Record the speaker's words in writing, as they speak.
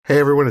Hey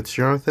everyone, it's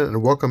Jonathan,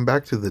 and welcome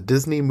back to the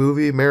Disney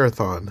Movie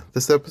Marathon.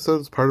 This episode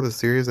is part of a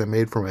series I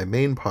made for my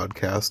main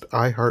podcast,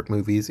 I Heart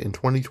Movies, in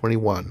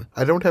 2021.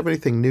 I don't have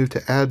anything new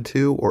to add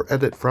to or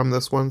edit from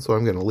this one, so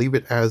I'm going to leave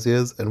it as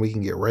is, and we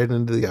can get right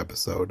into the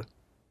episode.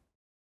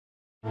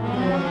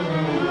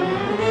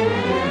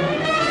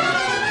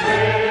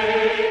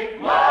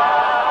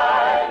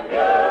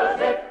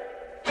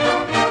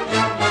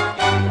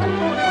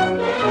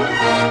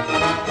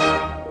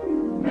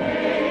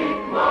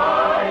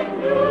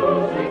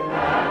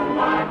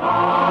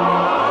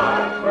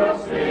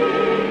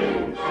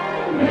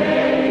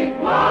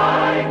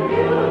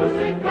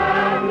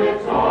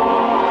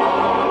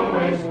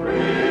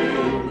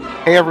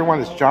 Hey everyone,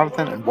 it's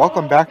Jonathan, and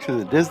welcome back to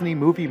the Disney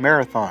Movie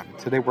Marathon.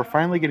 Today we're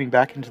finally getting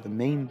back into the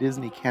main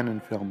Disney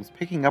canon films,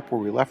 picking up where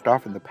we left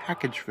off in the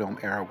package film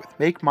era with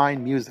Make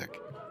Mine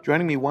Music.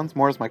 Joining me once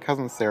more is my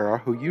cousin Sarah,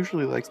 who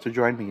usually likes to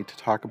join me to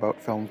talk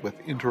about films with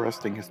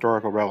interesting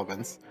historical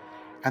relevance,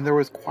 and there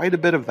was quite a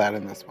bit of that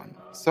in this one.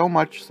 So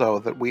much so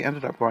that we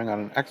ended up going on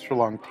an extra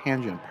long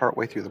tangent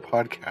partway through the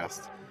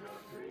podcast.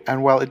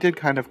 And while it did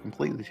kind of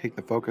completely take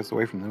the focus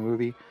away from the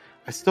movie,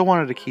 I still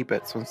wanted to keep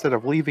it, so instead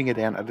of leaving it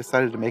in, I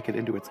decided to make it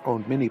into its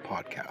own mini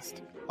podcast.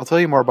 I'll tell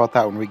you more about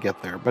that when we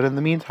get there, but in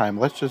the meantime,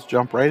 let's just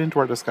jump right into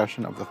our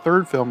discussion of the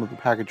third film of the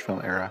package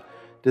film era,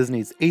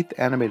 Disney's 8th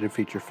animated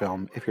feature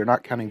film, if you're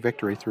not counting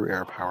Victory Through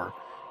Air Power,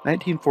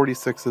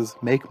 1946's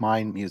Make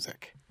Mine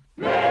Music.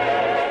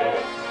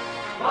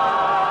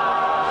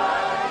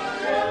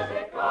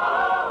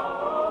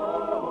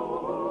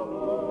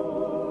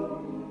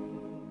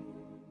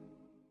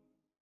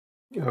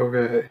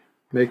 Okay,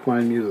 Make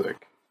Mine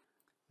Music.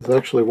 It's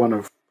actually one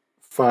of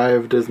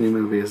 5 Disney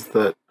movies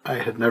that I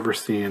had never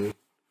seen.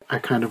 I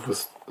kind of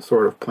was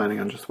sort of planning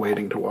on just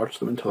waiting to watch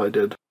them until I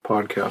did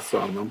podcasts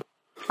on them.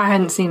 I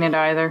hadn't seen it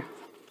either.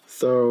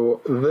 So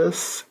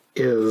this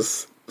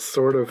is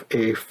sort of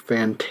a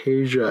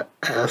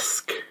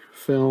Fantasia-esque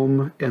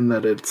film in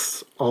that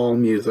it's all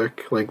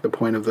music. Like, the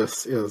point of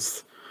this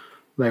is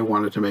they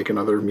wanted to make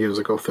another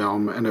musical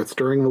film, and it's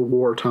during the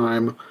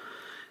wartime.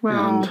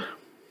 Well,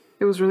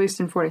 it was released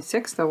in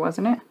 46, though,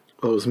 wasn't it?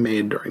 It was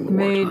made during the war.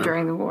 Made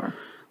during the war.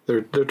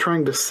 They're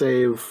trying to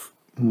save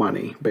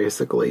money,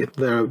 basically.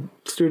 The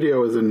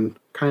studio is in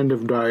kind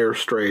of dire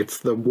straits.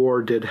 The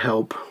war did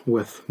help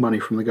with money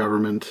from the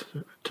government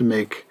to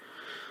make,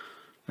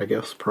 I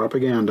guess,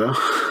 propaganda.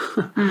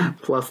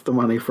 Plus the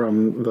money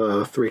from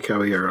the Three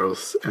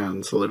Caballeros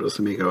and Saludos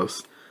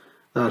Amigos.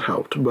 That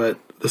helped. But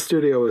the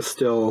studio is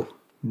still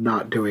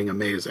not doing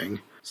amazing.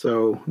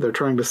 So they're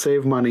trying to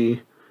save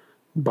money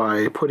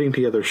by putting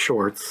together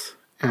shorts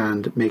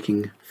and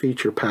making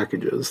feature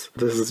packages.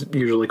 This is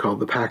usually called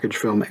the package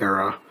film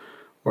era,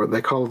 or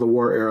they call the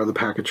war era the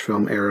package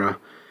film era,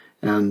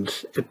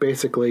 and it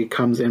basically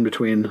comes in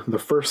between the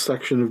first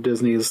section of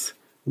Disney's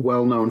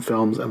well-known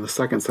films and the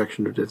second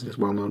section of Disney's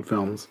well-known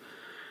films.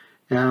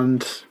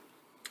 And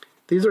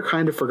these are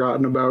kind of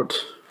forgotten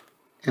about,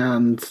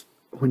 and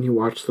when you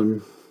watch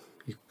them,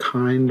 you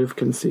kind of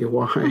can see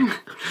why.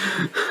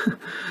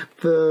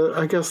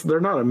 I guess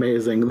they're not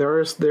amazing. There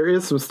is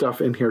some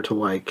stuff in here to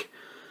like,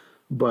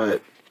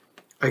 but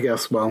I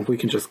guess, well, we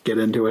can just get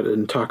into it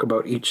and talk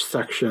about each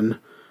section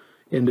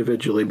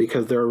individually,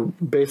 because there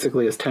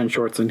basically is 10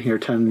 shorts in here,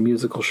 10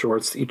 musical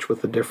shorts, each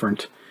with a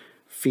different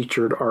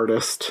featured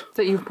artist.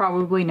 That you've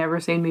probably never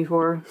seen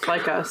before,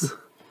 like us.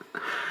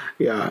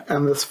 Yeah,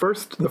 and the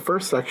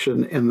first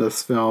section in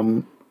this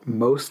film,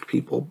 most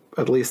people,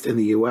 at least in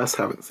the U.S.,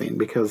 haven't seen,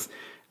 because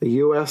the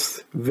U.S.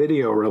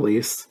 video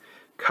release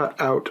cut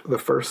out the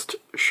first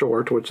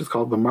short, which is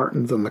called The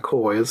Martins and the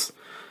Coys,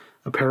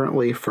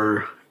 apparently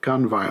for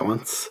gun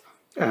violence.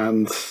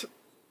 And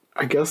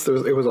I guess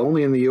it was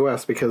only in the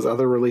U.S. because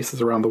other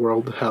releases around the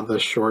world had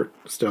this short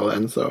still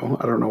in, so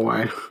I don't know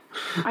why it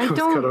was cut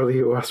out of the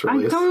U.S.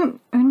 release. I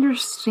don't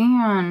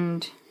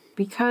understand,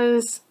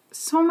 because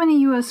so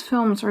many U.S.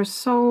 films are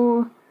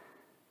so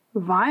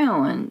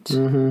violent.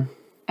 Mm-hmm.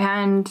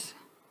 And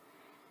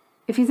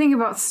if you think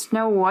about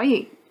Snow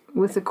White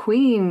with the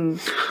Queen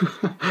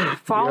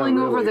falling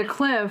over the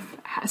cliff,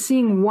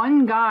 seeing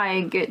one guy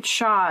get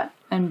shot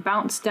and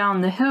bounce down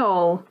the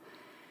hill,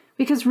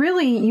 because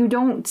really you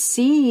don't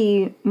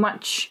see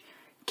much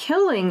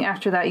killing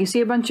after that. You see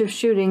a bunch of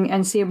shooting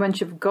and see a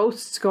bunch of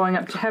ghosts going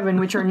up to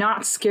heaven, which are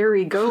not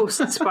scary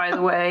ghosts, by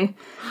the way.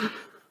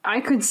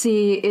 I could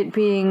see it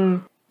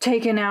being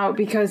taken out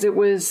because it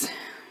was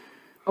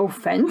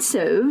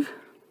offensive.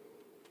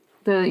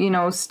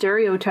 The,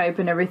 stereotype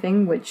and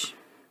everything, which,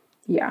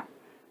 yeah.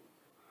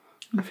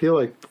 I feel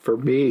like, for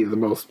me, the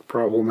most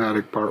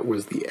problematic part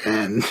was the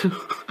end.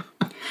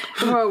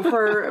 Oh,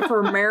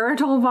 for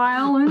marital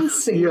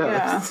violence?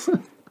 Yes.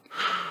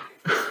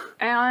 Yeah.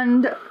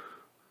 And,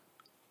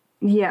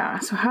 yeah,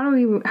 so how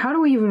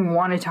do we even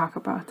want to talk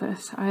about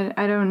this?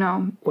 I don't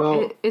know.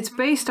 Well, it's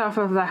based off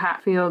of the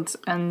Hatfields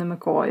and the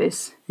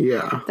McCoys.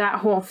 Yeah. That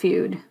whole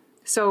feud.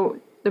 So,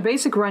 the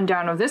basic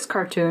rundown of this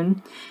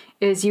cartoon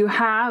is you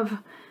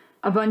have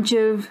a bunch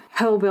of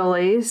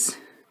hillbillies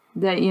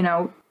that,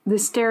 the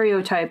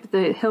stereotype,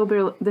 the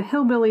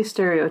hillbilly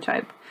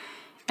stereotype.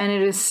 And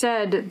it is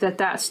said that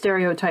that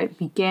stereotype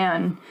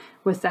began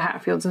with the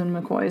Hatfields and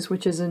McCoys,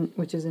 which is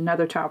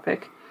another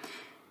topic.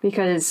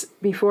 Because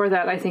before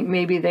that, I think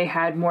maybe they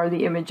had more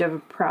the image of a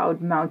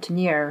proud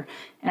mountaineer.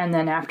 And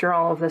then after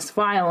all of this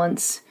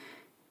violence,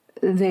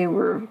 they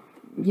were,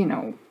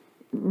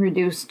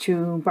 reduced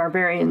to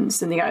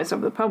barbarians in the eyes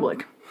of the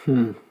public.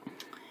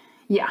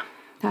 Yeah,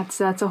 that's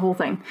a whole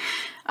thing.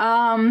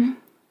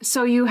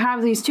 So you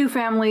have these two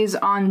families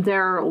on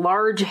their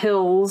large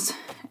hills,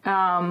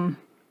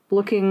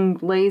 looking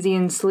lazy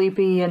and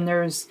sleepy, and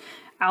there's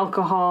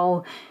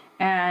alcohol,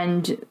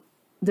 and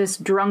this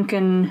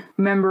drunken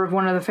member of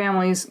one of the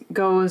families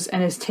goes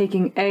and is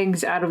taking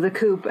eggs out of the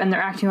coop, and they're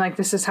acting like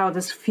this is how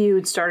this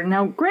feud started.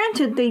 Now,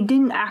 granted, they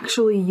didn't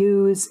actually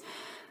use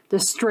the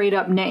straight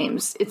up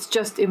names. It's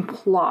just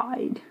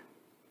implied,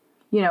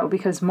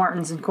 because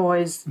Martins and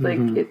Coys,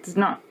 it's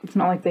not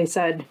like they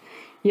said,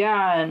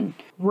 yeah, and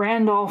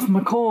Randolph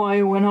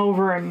McCoy went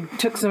over and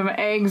took some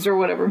eggs or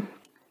whatever.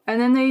 And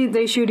then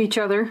they shoot each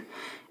other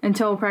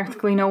until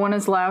practically no one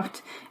is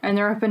left, and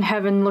they're up in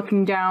heaven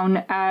looking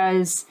down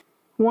as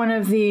one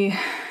of the,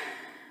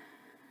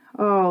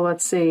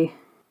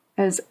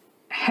 as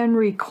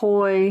Henry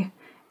Coy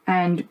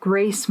and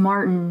Grace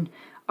Martin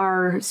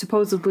are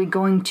supposedly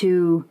going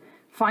to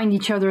find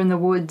each other in the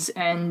woods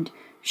and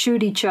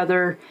shoot each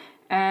other,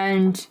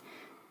 and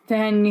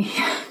then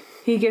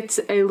he gets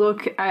a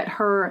look at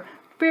her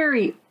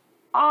very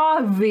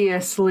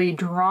obviously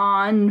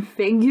drawn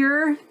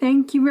figure,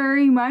 thank you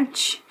very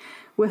much,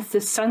 with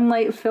the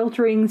sunlight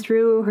filtering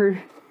through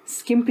her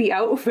skimpy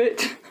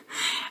outfit,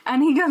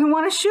 and he doesn't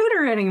want to shoot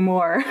her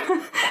anymore.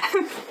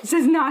 This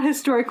is not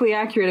historically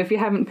accurate if you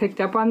haven't picked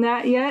up on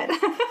that yet.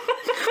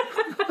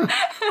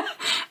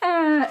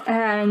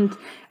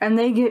 And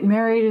they get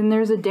married, and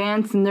there's a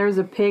dance, and there's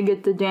a pig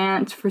at the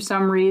dance for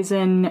some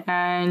reason,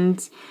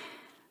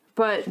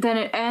 but then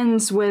it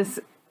ends with,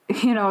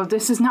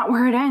 this is not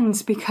where it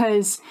ends,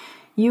 because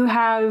you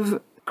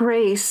have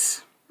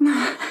Grace,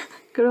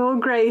 good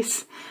old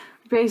Grace,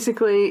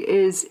 basically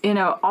is in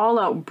an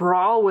all-out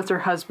brawl with her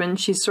husband.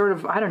 She's sort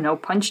of,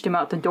 punched him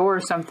out the door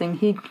or something.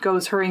 He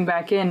goes hurrying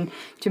back in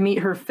to meet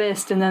her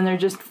fist, and then they're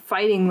just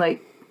fighting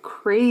like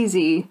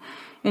crazy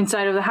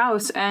inside of the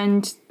house,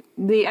 and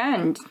the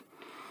end.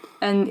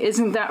 And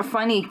isn't that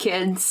funny,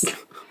 kids?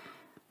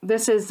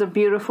 This is a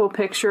beautiful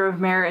picture of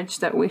marriage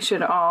that we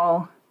should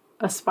all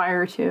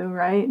aspire to,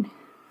 right?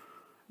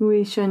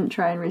 We shouldn't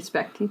try and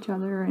respect each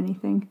other or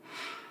anything.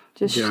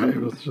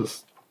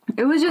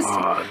 It was just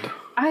odd.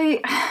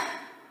 I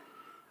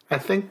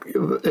think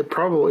it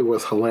probably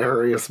was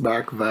hilarious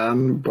back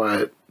then,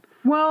 but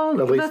at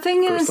least the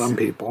thing is, some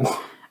people.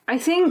 I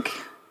think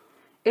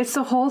it's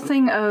the whole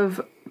thing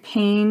of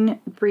pain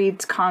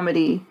breeds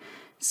comedy.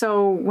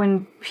 So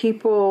when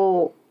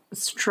people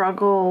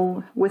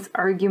struggle with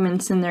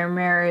arguments in their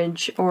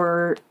marriage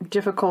or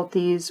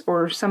difficulties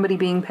or somebody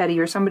being petty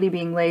or somebody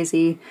being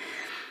lazy,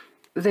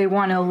 they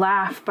want to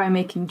laugh by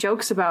making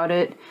jokes about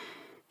it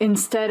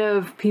instead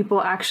of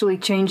people actually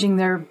changing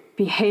their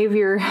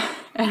behavior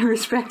and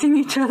respecting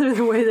each other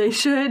the way they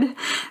should.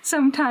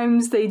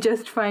 Sometimes they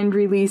just find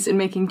release in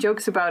making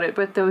jokes about it,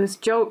 but those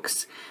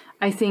jokes,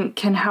 I think,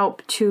 can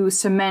help to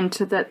cement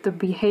that the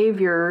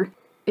behavior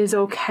is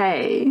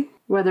okay,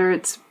 whether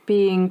it's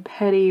being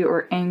petty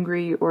or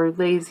angry or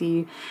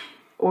lazy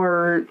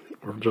or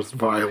just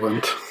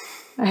violent.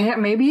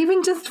 Maybe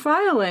even just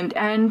violent,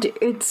 and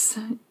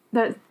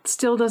that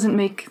still doesn't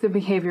make the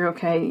behavior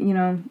okay.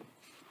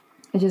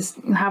 I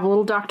just have a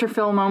little Dr.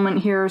 Phil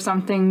moment here or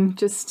something.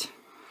 Just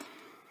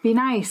be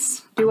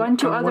nice. Do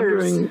unto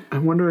others.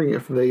 I'm wondering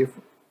if they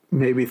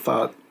maybe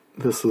thought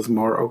this was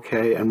more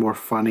okay and more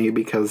funny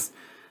because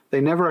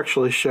they never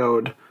actually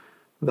showed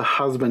the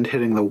husband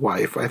hitting the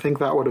wife. I think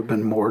that would have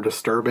been more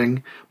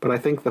disturbing, but I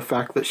think the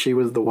fact that she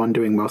was the one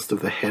doing most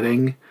of the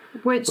hitting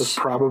was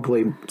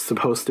probably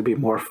supposed to be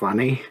more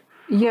funny.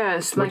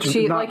 Yes, there's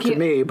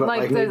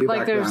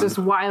this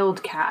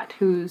wildcat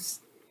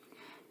who's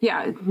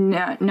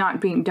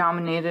not being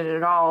dominated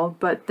at all,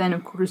 but then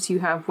of course you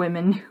have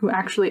women who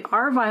actually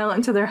are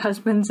violent to their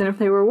husbands, and if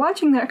they were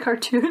watching that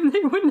cartoon they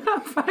would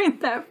not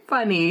find that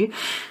funny,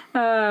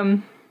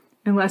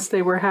 unless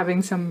they were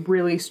having some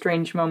really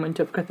strange moment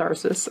of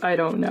catharsis. I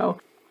don't know,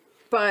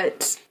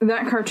 but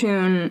that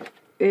cartoon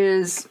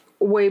is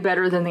way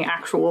better than the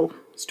actual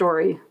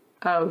story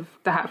of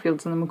the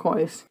Hatfields and the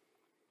McCoys.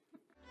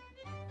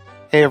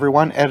 Hey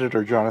everyone,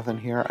 Editor Jonathan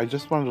here. I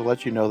just wanted to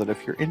let you know that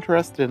if you're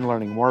interested in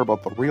learning more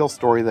about the real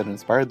story that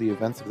inspired the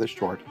events of this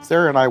short,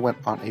 Sarah and I went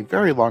on a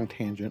very long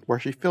tangent where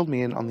she filled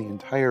me in on the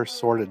entire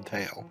sordid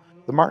tale.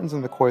 The Martins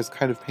and the Coys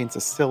kind of paints a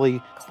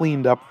silly,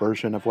 cleaned up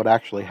version of what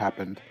actually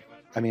happened.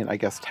 I mean, I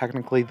guess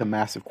technically the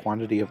massive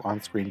quantity of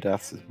on-screen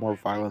deaths is more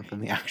violent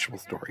than the actual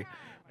story,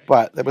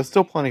 but there was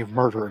still plenty of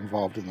murder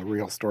involved in the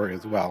real story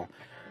as well.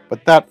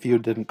 But that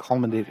feud didn't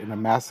culminate in a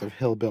massive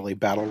hillbilly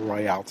battle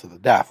royale to the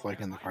death like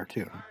in the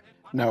cartoon.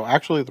 No,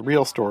 actually the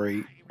real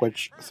story,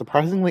 which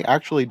surprisingly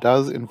actually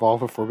does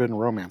involve a forbidden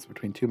romance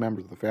between two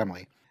members of the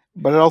family,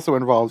 But it also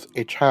involves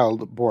a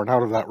child born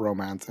out of that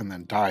romance and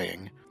then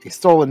dying, a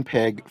stolen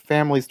pig,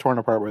 families torn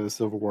apart by the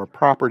Civil War,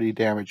 property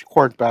damage,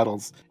 court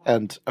battles,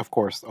 and, of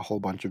course, a whole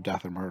bunch of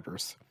death and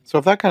murders. So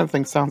if that kind of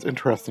thing sounds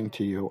interesting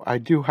to you, I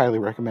do highly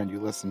recommend you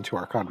listen to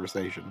our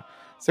conversation.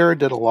 Sarah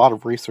did a lot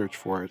of research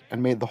for it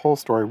and made the whole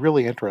story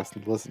really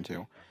interesting to listen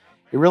to.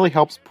 It really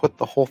helps put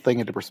the whole thing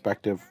into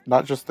perspective,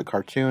 not just the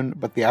cartoon,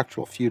 but the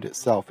actual feud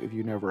itself if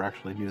you never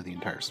actually knew the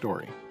entire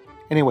story.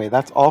 Anyway,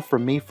 that's all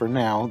from me for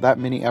now. That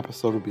mini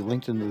episode will be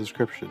linked in the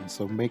description,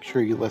 so make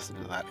sure you listen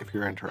to that if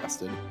you're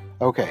interested.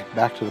 Okay,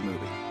 back to the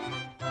movie.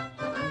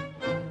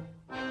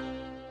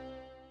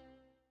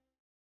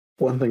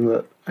 One thing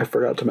that I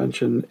forgot to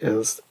mention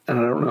is, and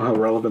I don't know how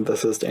relevant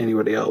this is to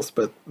anybody else,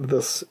 but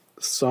this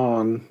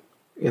song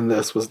in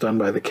this was done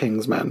by the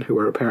Kingsmen, who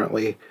were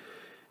apparently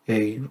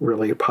a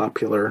really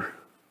popular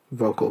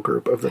vocal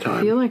group of the time.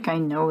 I feel like I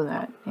know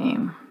that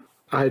name.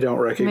 I don't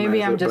recognize it.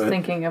 Maybe I'm just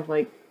thinking of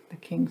like the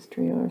King's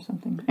Trio or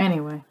something.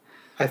 Anyway.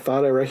 I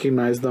thought I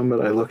recognized them,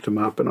 but I looked them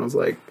up and I was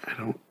like, I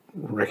don't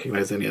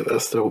recognize any of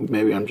this, so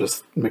maybe I'm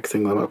just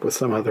mixing them up with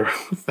some other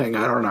thing.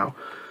 I don't know.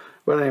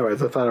 But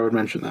anyways, I thought I would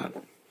mention that.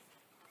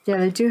 Yeah,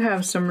 they do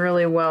have some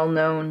really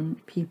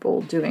well-known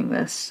people doing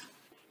this.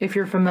 If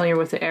you're familiar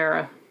with the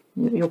era,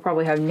 you'll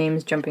probably have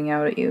names jumping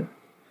out at you.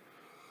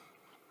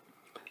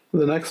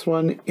 The next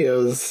one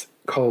is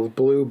called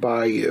Blue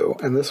Bayou,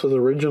 and this was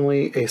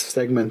originally a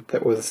segment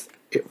that was...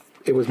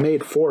 It was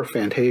made for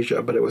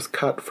Fantasia, but it was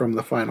cut from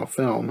the final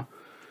film.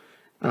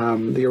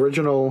 The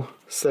original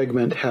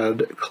segment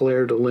had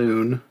Claire de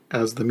Lune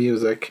as the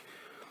music,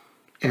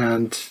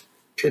 and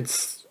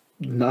it's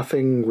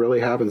nothing really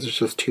happens. It's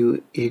just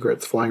two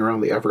egrets flying around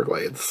the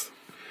Everglades.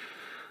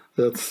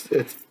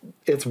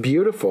 It's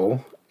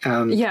beautiful,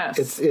 and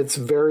yes, it's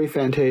very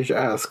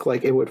Fantasia-esque.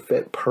 Like, it would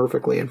fit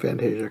perfectly in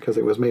Fantasia because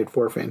it was made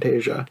for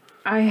Fantasia.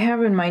 I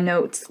have in my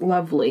notes,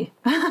 lovely.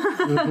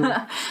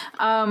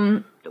 Mm-hmm.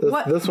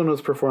 This one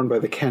was performed by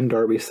the Ken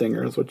Darby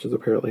Singers, which is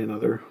apparently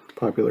another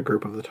popular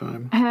group of the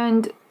time.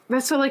 And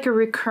that's like a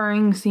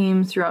recurring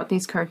theme throughout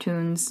these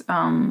cartoons.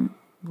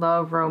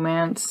 Love,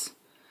 romance,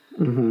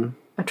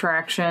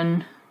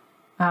 attraction.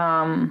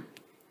 And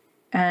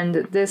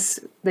this,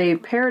 they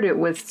paired it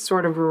with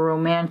sort of a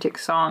romantic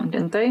song,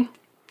 didn't they?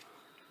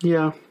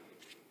 Yeah.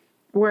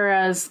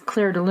 Whereas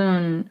Claire de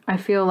Lune, I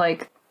feel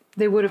like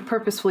they would have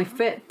purposefully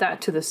fit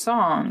that to the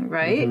song,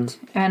 right?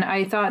 Mm-hmm. And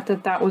I thought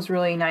that that was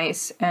really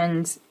nice.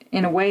 And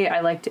in a way,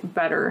 I liked it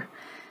better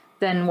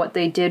than what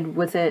they did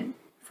with it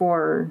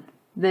for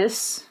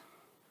this.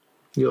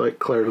 You like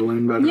Claire de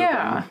Lune better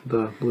than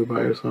the Blue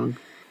Bayou song?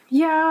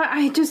 Yeah,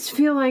 I just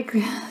feel like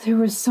there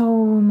was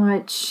so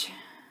much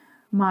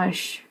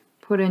mush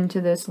put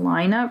into this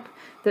lineup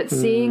that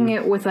seeing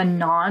it with a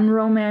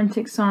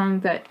non-romantic song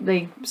that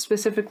they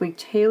specifically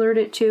tailored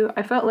it to,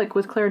 I felt like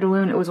with Claire de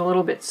Lune it was a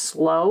little bit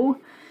slow,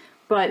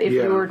 but if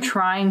you were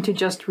trying to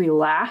just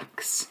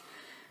relax,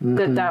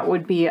 that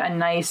would be a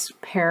nice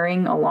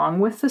pairing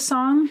along with the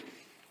song.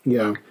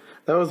 Yeah,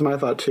 that was my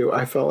thought too.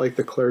 I felt like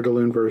the Claire de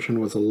Lune version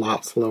was a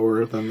lot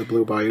slower than the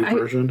Blue Bayou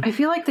version. I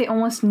feel like they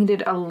almost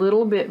needed a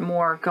little bit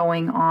more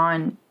going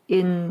on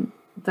in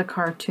the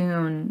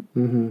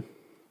cartoon,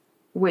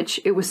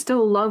 which it was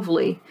still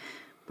lovely.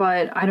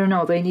 But I don't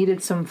know, they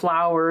needed some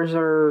flowers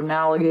or an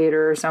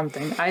alligator or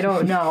something. I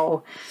don't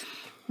know.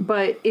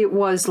 But it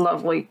was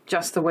lovely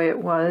just the way it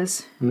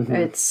was.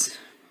 It's...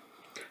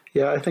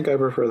 Yeah, I think I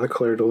prefer the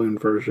Claire de Lune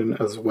version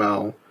as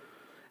well.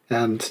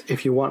 And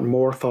if you want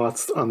more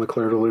thoughts on the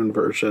Claire de Lune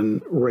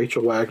version,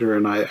 Rachel Wagner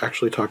and I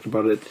actually talked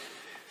about it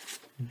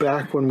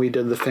back when we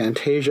did the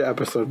Fantasia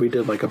episode. We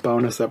did like a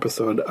bonus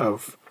episode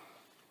of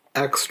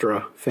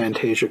extra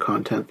Fantasia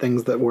content,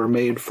 things that were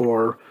made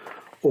for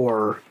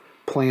or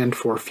planned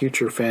for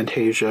future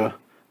Fantasia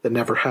that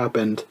never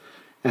happened,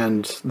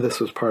 and this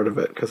was part of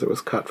it because it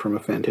was cut from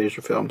a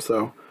Fantasia film.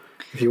 So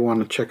if you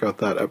want to check out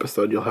that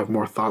episode, you'll have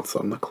more thoughts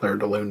on the Claire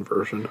de Lune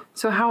version.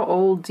 So how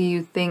old do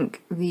you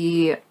think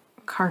the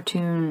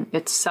cartoon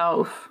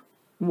itself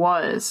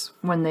was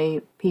when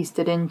they pieced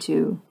it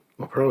into?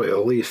 Well, probably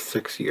at least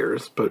 6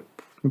 years, but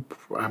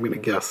I'm going to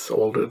guess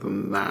older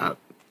than that.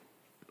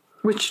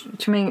 Which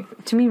to me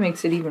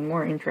makes it even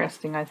more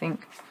interesting, I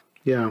think.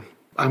 Yeah.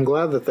 I'm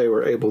glad that they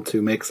were able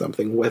to make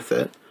something with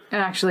it.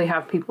 And actually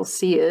have people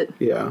see it.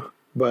 Yeah.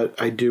 But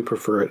I do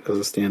prefer it as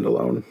a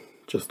standalone,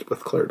 just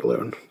with Claire de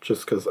Lune,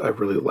 just because I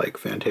really like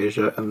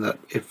Fantasia and that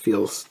it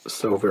feels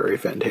so very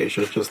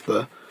Fantasia. Just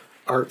the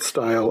art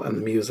style and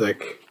the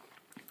music.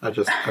 I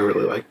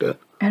really liked it.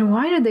 And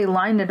why did they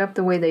line it up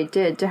the way they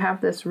did to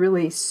have this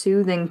really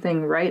soothing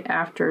thing right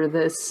after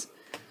this?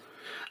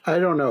 I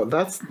don't know.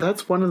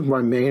 That's one of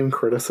my main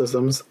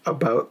criticisms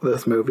about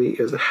this movie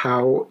is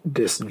how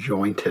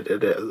disjointed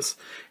it is.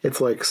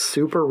 It's like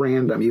super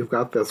random. You've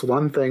got this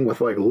one thing with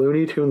like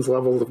Looney Tunes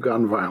levels of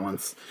gun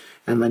violence,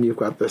 and then you've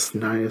got this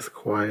nice,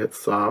 quiet,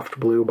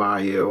 soft Blue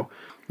Bayou,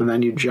 and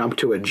then you jump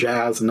to a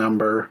jazz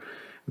number,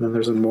 and then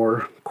there's a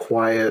more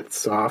quiet,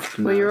 soft.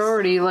 Well, you're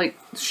already like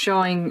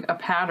showing a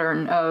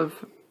pattern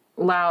of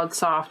loud,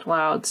 soft,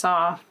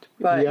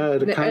 but Yeah,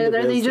 it kind of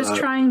are they is just that.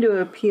 trying to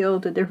appeal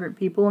to different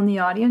people in the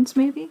audience,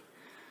 maybe?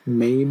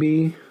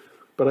 Maybe,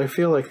 but I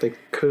feel like they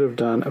could have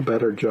done a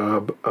better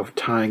job of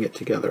tying it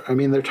together. I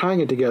mean, they're tying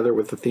it together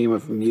with the theme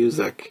of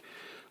music.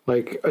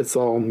 Like, it's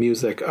all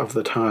music of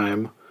the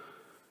time.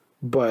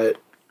 But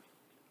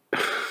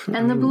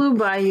And the Blue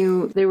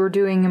Bayou, they were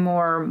doing a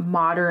more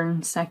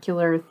modern,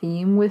 secular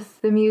theme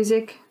with the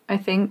music, I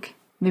think.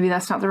 Maybe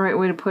that's not the right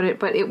way to put it,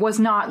 but it was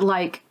not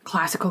like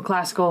classical,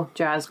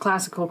 jazz,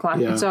 classical.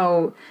 Yeah.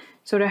 So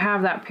to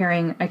have that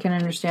pairing, I can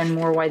understand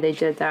more why they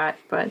did that,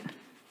 but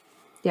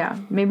yeah,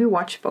 maybe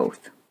watch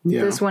both.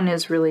 Yeah. This one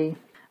is really,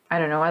 I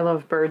don't know, I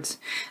love birds.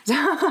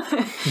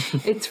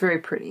 It's very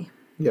pretty.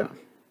 yeah.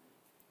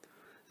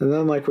 And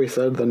then, like we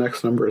said, the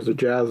next number is a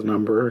jazz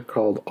number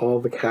called All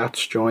the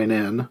Cats Join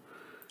In.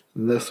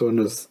 And this one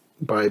is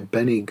by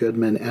Benny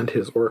Goodman and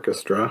his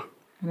orchestra.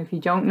 And if you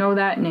don't know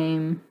that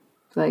name,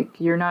 it's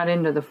like you're not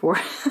into the four.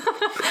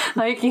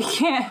 Like you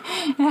can't.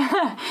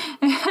 Yeah,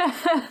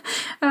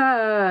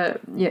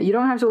 you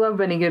don't have to love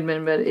Benny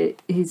Goodman, but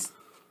he's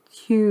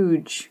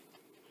huge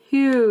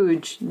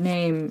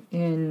name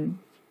in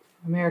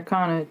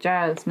Americana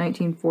jazz,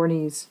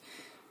 1940s.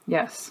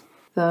 Yes,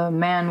 the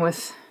man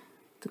with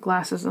the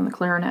glasses and the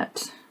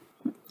clarinet.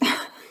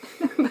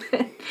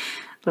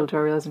 Little do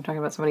I realize I'm talking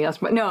about somebody else,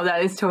 but no,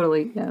 that's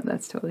totally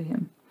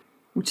him.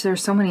 Which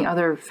there's so many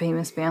other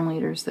famous band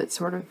leaders that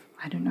sort of,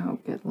 I don't know,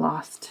 get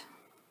lost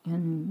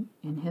in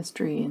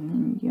history, and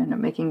then you end up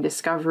making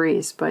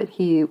discoveries, but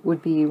he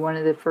would be one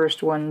of the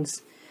first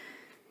ones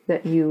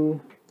that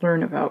you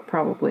learn about,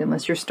 probably,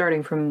 unless you're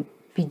starting from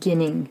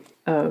beginning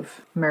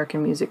of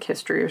American music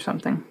history or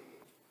something.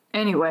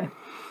 Anyway.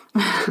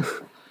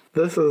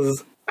 This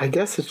is, I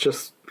guess it's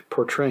just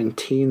portraying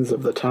teens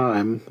of the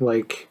time,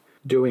 like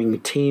doing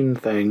teen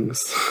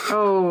things.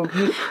 Oh,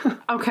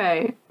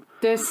 okay.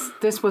 This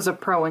was a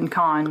pro and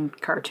con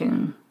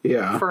cartoon.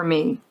 Yeah. For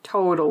me,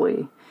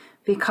 totally.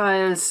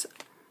 Because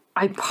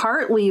I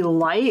partly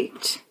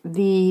liked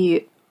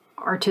the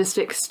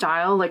artistic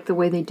style, like the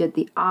way they did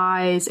the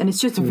eyes, and it's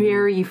just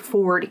very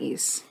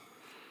 40s.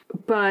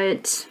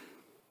 But,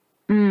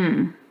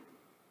 where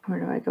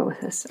do I go with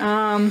this?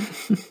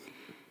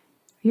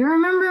 You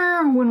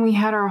remember when we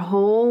had our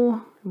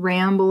whole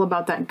ramble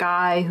about that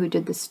guy who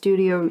did the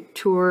studio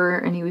tour,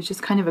 and he was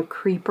just kind of a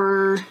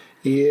creeper?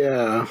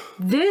 Yeah.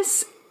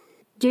 This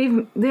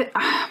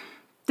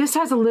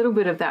has a little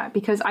bit of that,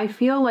 because I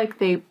feel like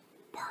they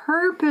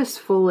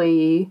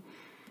purposefully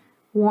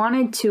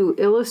wanted to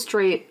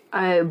illustrate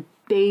a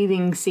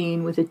bathing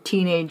scene with a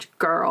teenage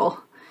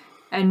girl.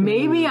 And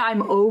maybe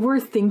I'm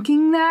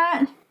overthinking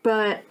that,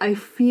 but I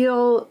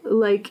feel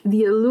like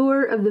the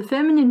allure of the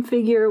feminine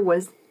figure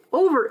was I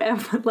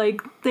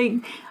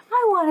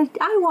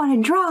want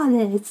to draw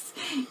this,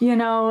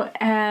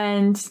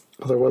 and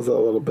There was a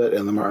little bit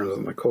in the Martins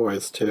and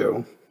McCoys,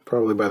 too.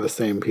 Probably by the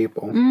same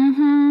people.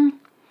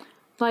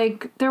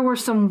 like there were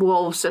some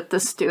wolves at the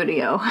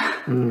studio.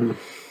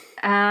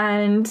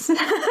 And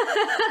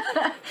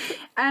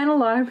and a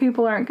lot of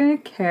people aren't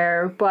going to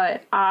care,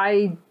 but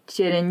I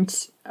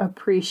didn't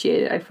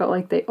appreciate it. I felt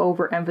like they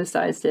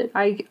overemphasized it.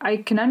 I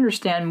can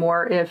understand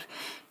more if,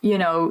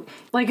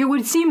 like it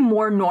would seem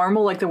more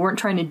normal, like they weren't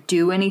trying to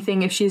do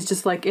anything if she's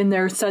just like in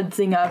there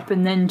sudsing up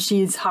and then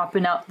she's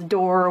hopping out the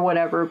door or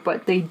whatever,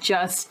 but they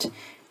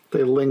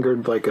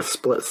lingered like a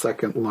split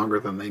second longer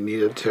than they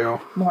needed to.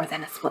 more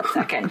than a split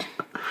second.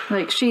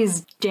 Like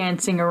she's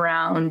dancing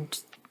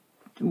around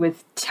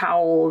with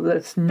towel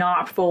that's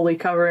not fully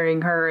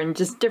covering her and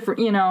just different,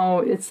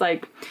 it's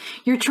like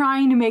you're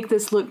trying to make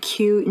this look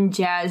cute and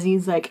jazzy.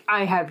 It's like,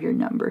 I have your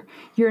number.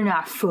 You're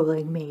not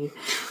fooling me.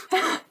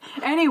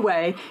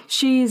 Anyway,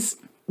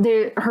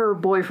 her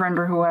boyfriend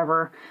or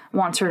whoever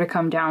wants her to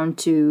come down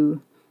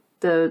to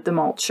the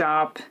malt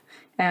shop,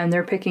 and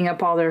they're picking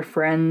up all their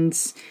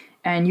friends,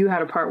 and you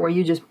had a part where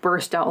you just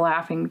burst out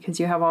laughing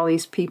because you have all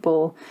these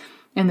people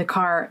in the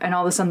car, and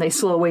all of a sudden they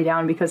slow way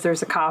down because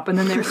there's a cop, and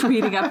then they're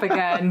speeding up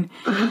again.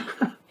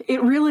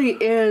 It really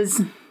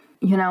is,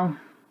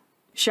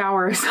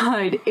 shower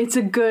aside, it's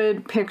a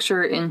good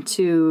picture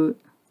into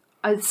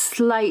a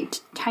slight,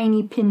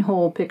 tiny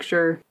pinhole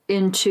picture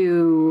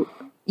into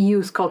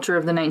youth culture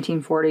of the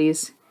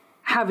 1940s,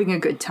 having a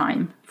good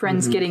time.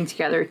 Friends getting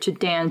together to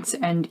dance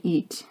and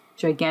eat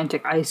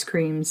gigantic ice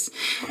creams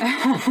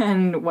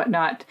and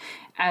whatnot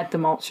at the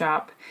malt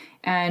shop.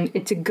 And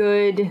it's a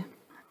good...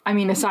 I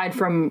mean, aside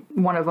from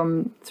one of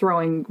them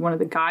throwing one of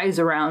the guys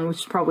around, which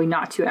is probably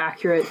not too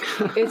accurate,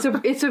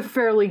 it's a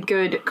fairly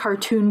good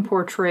cartoon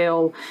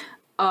portrayal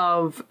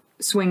of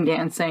swing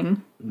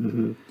dancing.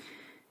 Mm-hmm.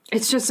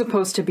 It's just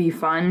supposed to be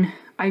fun.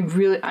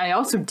 I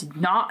also did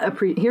not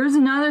appreciate... Here's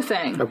another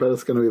thing. I bet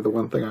it's going to be the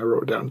one thing I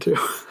wrote down, too.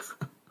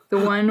 The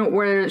one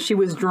where she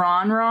was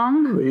drawn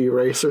wrong? The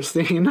eraser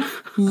scene.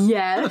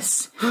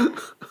 Yes.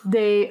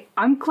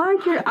 I'm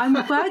glad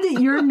that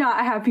you're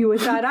not happy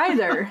with that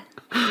either.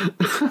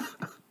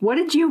 What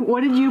did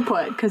you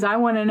put? Because I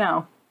want to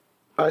know.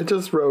 I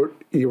just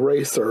wrote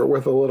eraser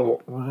with a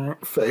little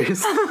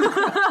face.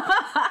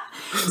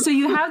 So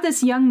you have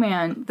this young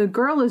man, the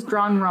girl is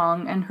drawn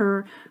wrong, and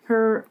her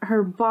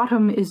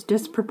bottom is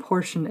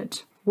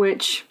disproportionate,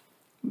 which,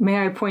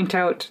 may I point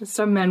out,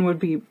 some men would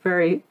be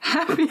very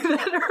happy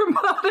that her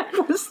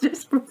bottom was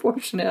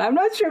disproportionate. I'm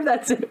not sure if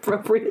that's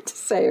inappropriate to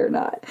say or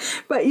not.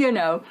 But, you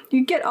know,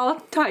 you get all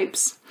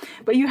types.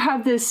 But you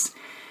have this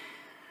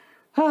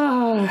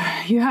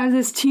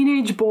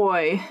teenage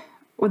boy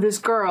with this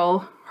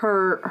girl,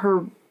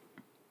 her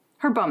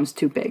bum's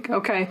too big,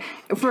 okay?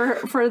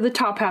 For the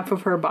top half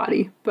of her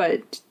body.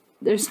 But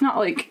there's not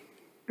like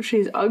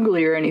she's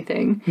ugly or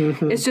anything.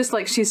 It's just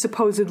like she's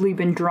supposedly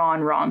been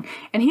drawn wrong.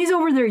 And he's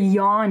over there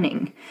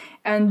yawning.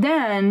 And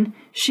then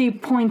she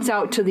points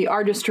out to the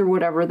artist or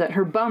whatever that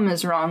her bum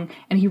is wrong,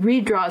 and he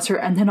redraws her,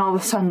 and then all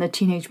of a sudden the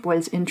teenage boy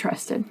is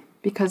interested.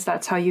 Because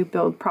that's how you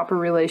build proper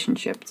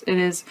relationships. It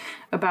is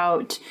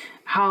about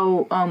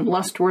how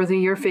lust-worthy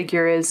your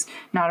figure is,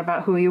 not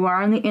about who you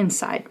are on the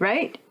inside,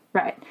 right?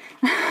 Right.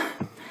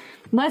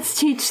 Let's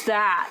teach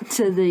that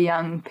to the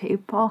young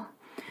people.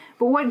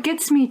 But what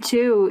gets me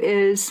too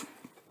is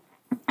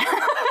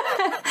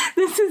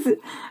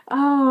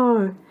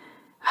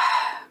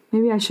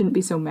maybe I shouldn't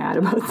be so mad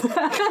about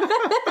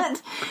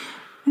that.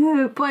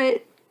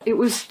 But it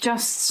was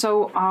just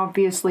so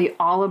obviously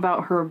all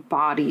about her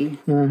body.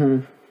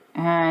 Mm-hmm.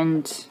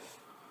 And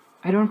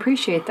I don't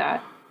appreciate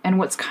that. And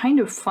what's kind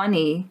of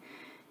funny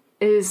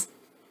is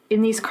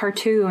in these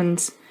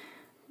cartoons,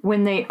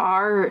 when they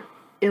are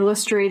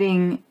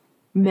illustrating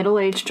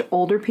middle-aged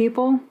older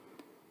people,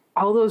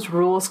 all those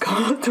rules go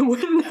out the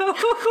window.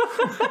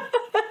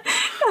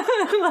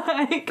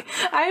 Like,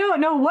 I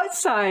don't know what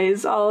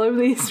size all of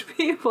these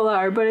people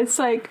are, but it's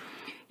like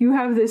you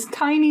have this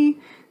tiny,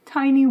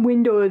 tiny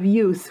window of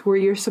youth where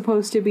you're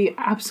supposed to be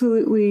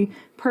absolutely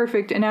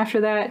perfect, and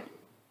after that,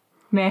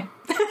 meh.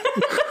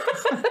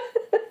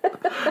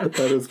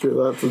 That is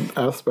true. That's an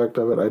aspect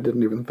of it I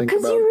didn't even think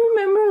about. Because you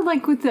remember,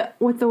 like, with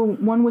the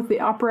one with the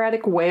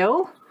operatic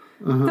whale?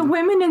 The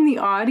women in the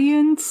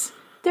audience,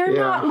 they're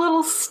not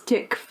little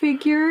stick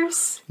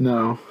figures.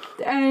 No.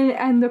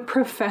 And the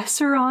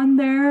professor on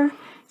there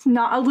is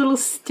not a little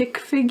stick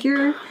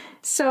figure.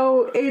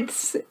 So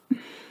it's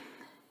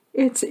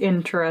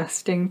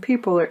interesting.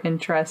 People are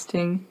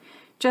interesting.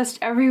 Just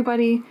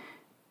everybody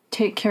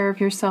take care of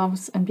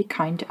yourselves and be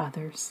kind to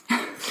others.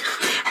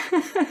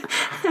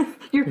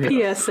 Your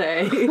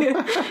PSA.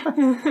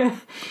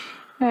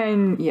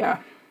 And yeah.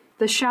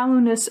 The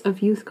shallowness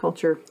of youth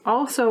culture.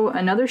 Also,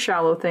 another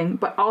shallow thing,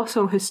 but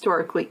also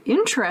historically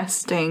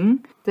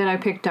interesting that I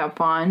picked up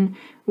on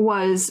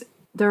was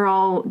they're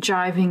all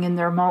jiving in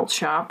their malt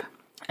shop,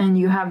 and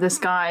you have this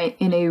guy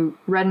in a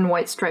red and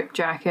white striped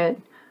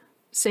jacket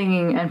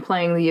singing and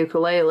playing the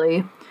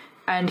ukulele,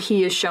 and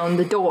he is shown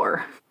the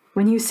door.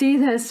 When you see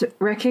this,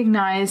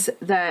 recognize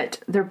that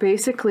they're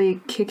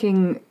basically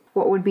kicking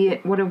what would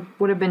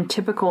have been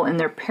typical in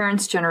their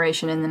parents'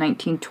 generation in the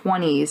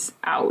 1920s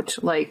out,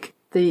 like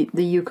the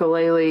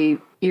ukulele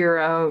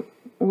era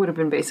would have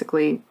been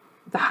basically,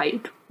 the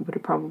height would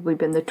have probably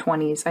been the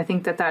 20s. I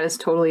think that is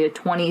totally a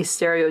 20s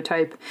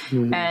stereotype,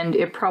 and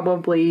it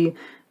probably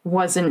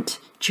wasn't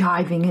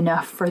jiving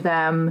enough for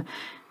them.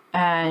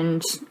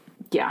 And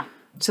yeah,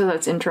 so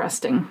that's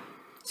interesting.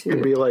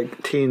 It'd be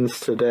like teens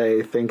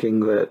today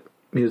thinking that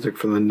music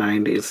from the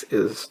 90s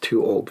is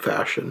too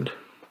old-fashioned.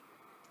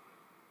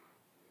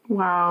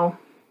 Wow.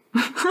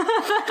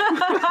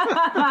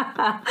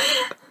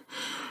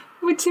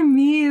 But to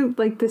me,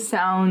 like, the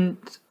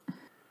sound,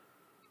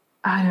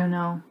 I don't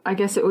know. I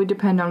guess it would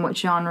depend on what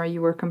genre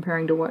you were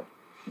comparing to what.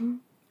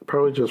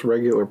 Probably just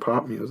regular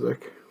pop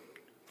music.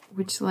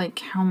 Which, like,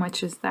 how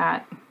much is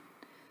that?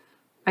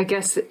 I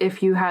guess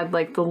if you had,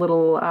 like, the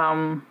little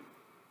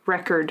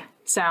record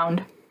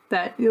sound,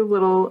 that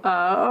little,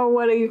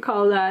 what do you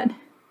call that?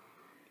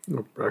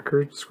 A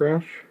record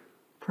scratch?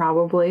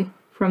 Probably.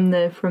 From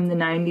the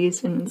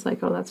 90s, and it's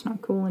like, oh, that's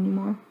not cool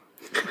anymore.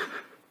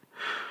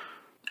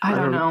 I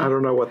don't know. I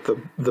don't know what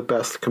the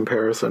best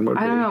comparison would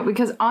be. I don't know,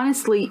 because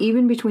honestly,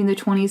 even between the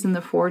 20s and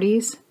the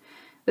 40s,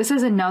 this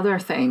is another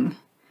thing.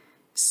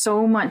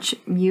 So much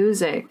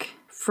music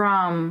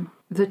from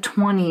the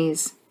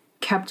 20s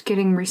kept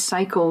getting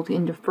recycled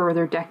into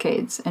further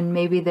decades, and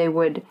maybe they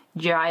would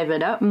jive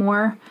it up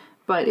more,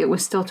 but it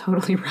was still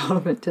totally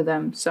relevant to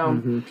them.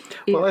 So,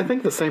 Well, I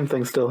think the same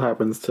thing still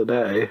happens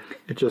today.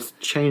 It just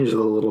changed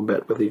a little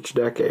bit with each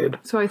decade.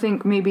 So I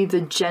think maybe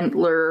the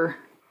gentler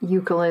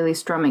ukulele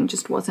strumming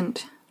just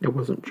wasn't... It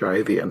wasn't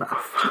jivey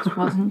enough. It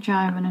wasn't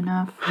jiving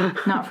enough.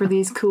 Not for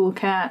these cool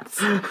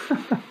cats.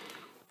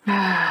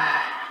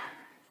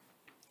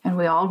 And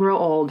we all grow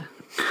old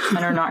and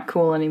are not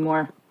cool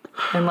anymore.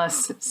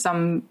 Unless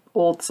some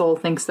old soul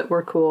thinks that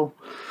we're cool.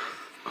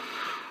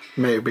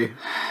 Maybe.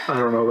 I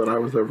don't know that I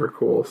was ever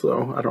cool,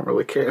 so I don't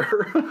really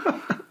care.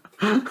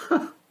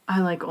 I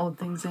like old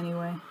things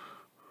anyway.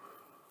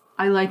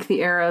 I like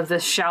the era of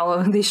these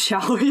shallow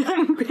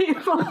young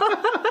people.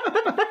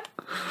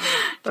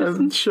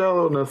 And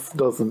shallowness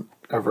doesn't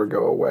ever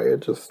go away. It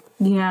just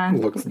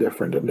looks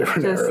different in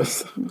different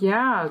eras.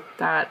 Yeah,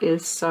 that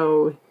is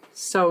so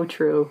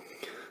true.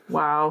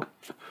 Wow.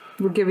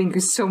 We're giving you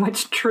so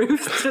much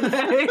truth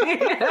today.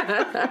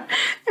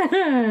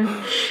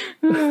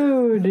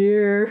 Oh,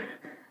 dear.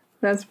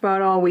 That's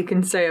about all we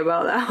can say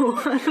about that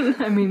one.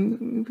 I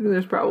mean,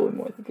 there's probably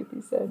more that could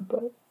be said,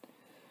 but...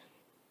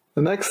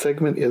 The next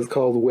segment is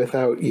called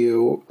Without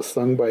You,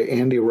 sung by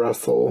Andy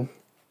Russell.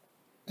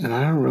 And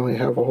I don't really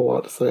have a whole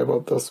lot to say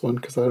about this one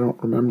because I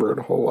don't remember it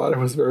a whole lot. It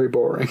was very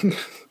boring.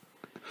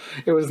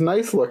 It was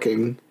nice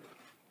looking.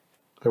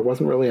 There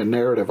wasn't really a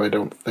narrative, I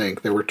don't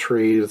think. There were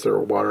trees or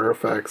water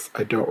effects.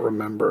 I don't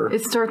remember.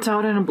 It starts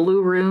out in a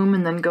blue room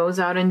and then goes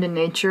out into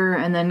nature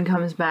and then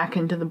comes back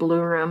into the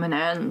blue room and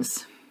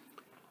ends.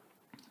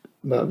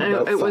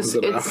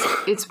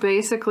 It's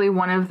basically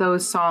one of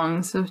those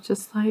songs of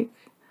just like,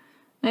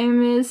 I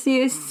miss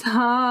you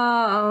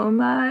so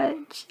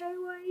much. I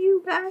want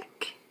you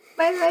back.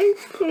 My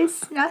life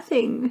is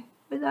nothing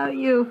without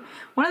you.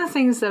 One of the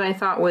things that I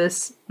thought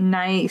was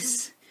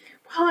nice,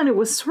 well, and it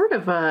was sort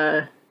of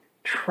a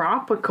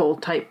tropical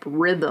type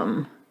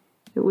rhythm.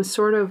 It was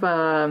sort of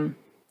I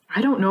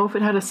don't know if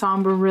it had a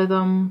samba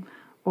rhythm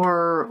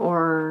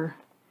or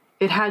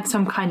it had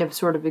some kind of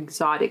sort of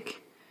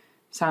exotic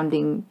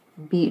sounding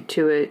beat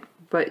to it.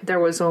 But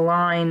there was a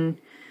line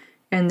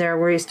in there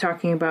where he's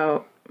talking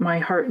about my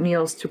heart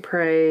kneels to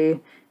pray.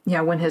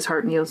 Yeah, when his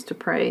heart kneels to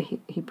pray,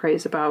 he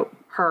prays about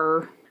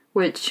her,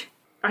 which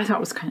I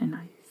thought was kind of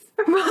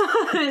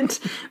nice.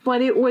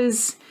 but it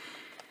was,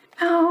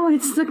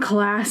 it's the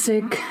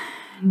classic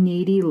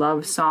needy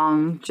love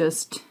song,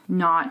 just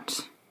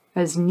not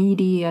as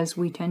needy as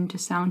we tend to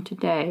sound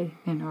today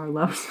in our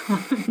love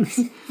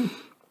songs.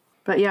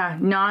 But yeah,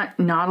 not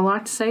a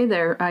lot to say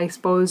there. I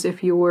suppose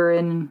if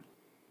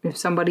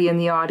somebody in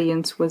the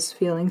audience was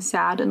feeling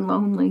sad and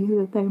lonely,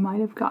 that they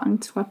might have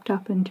gotten swept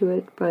up into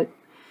it, but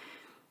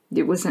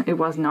it was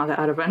not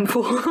that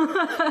eventful.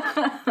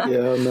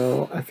 Yeah,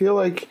 no. I feel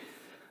like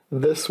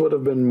this would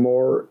have been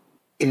more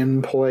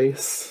in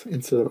place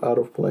instead of out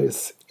of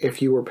place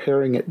if you were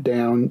paring it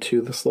down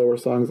to the slower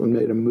songs and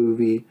made a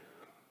movie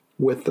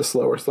with the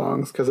slower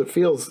songs, because it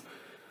feels,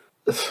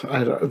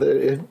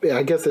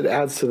 I guess it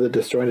adds to the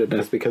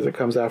disjointedness because it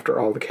comes after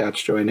all the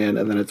cats join in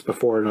and then it's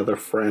before another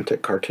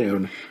frantic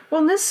cartoon.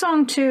 Well, this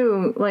song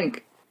too,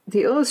 like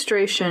the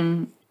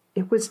illustration,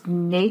 it was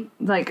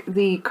like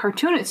the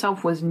cartoon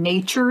itself was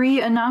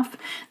nature-y enough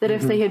that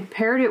if they had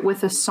paired it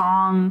with a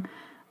song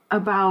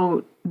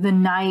about the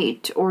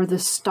night or the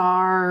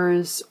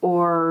stars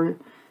or,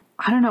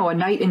 I don't know, a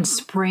night in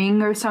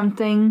spring or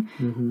something,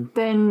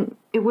 then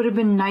it would have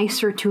been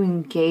nicer to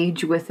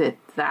engage with it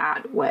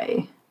that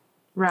way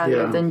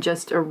rather than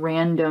just a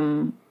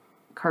random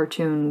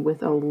cartoon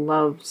with a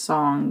love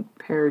song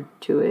paired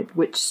to it,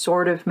 which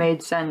sort of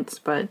made sense,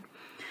 but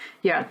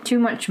yeah, too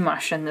much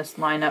mush in this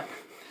lineup.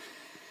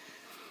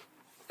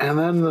 And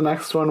then the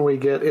next one we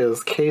get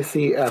is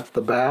Casey at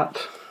the Bat,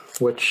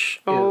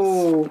 which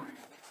is...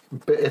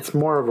 It's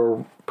more of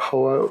a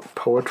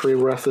poetry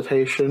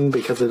recitation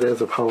because it is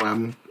a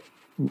poem.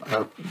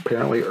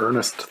 Apparently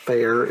Ernest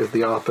Thayer is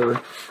the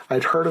author.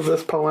 I'd heard of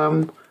this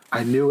poem.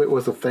 I knew it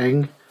was a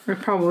thing. I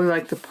probably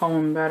like the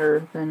poem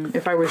better than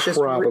if I was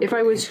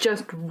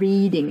just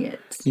reading it.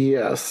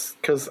 Yes,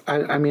 because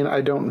I mean, I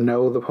don't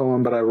know the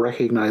poem, but I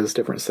recognize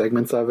different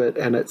segments of it,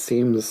 and it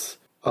seems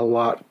a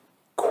lot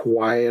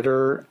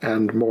quieter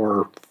and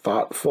more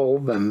thoughtful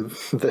than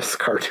this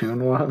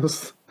cartoon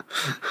was.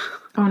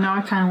 Oh, now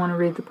I kind of want to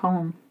read the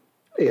poem.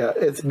 Yeah,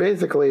 it's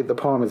basically, the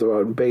poem is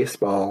about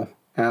baseball,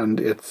 and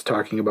it's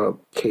talking about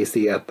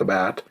Casey at the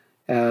bat,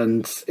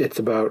 and it's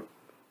about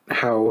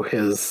how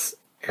his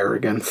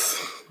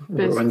arrogance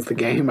ruins the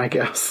game, I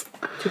guess.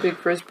 Too big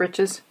for his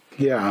britches?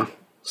 Yeah,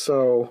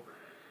 so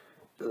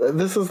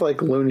this is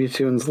like Looney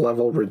Tunes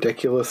level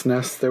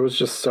ridiculousness. There was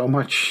just so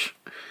much...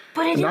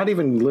 Not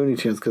even Looney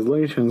Tunes, because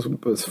Looney Tunes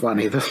was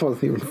funny. This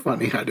wasn't even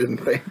funny, I didn't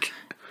think.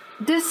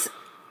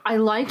 I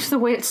liked the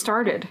way it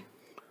started.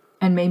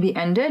 And maybe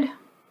ended,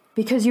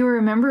 because you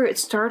remember it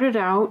started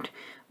out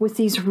with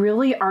these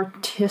really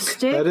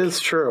artistic that is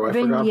true. I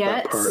forgot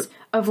that part.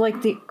 Of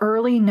like the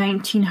early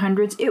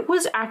 1900s. It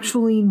was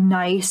actually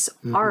nice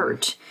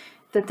art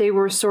that they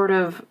were sort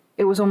of,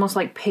 it was almost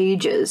like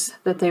pages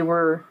that they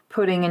were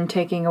putting and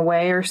taking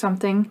away or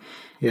something.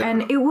 Yeah.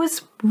 And it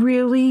was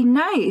really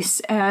nice.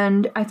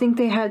 And I think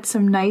they had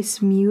some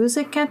nice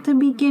music at the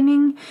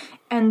beginning.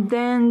 And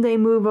then they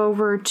move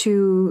over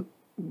to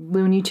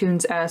Looney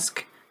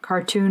Tunes-esque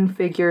cartoon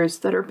figures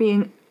that are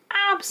being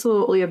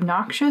absolutely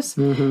obnoxious.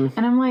 And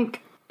I'm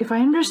like, if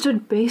I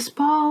understood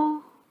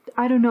baseball,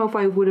 I don't know if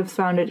I would have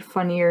found it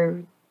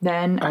funnier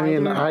then. I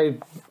mean,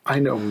 I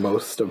know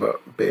most about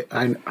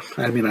I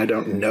mean, I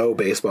don't know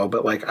baseball,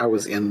 but like I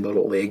was in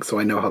Little League, so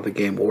I know how the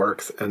game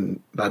works,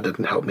 and that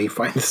didn't help me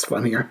find this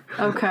funnier.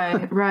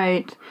 Okay,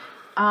 right.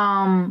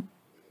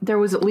 There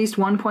was at least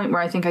one point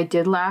where I think I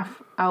did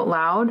laugh out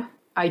loud.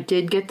 I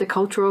did get the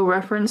cultural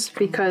reference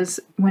because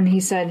when he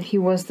said he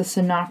was the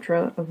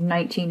Sinatra of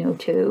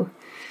 1902,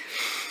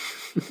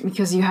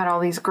 because you had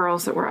all these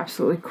girls that were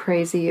absolutely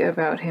crazy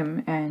about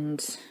him,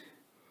 and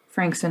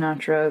Frank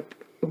Sinatra,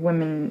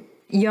 women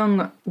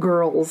young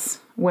girls,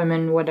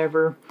 women,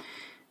 whatever,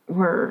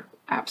 were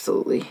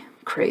absolutely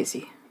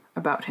crazy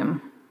about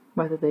him,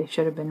 whether they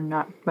should have been or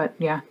not. But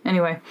yeah,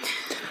 anyway.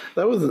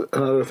 That was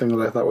another thing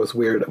that I thought was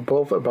weird,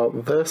 both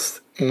about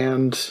this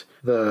and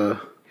the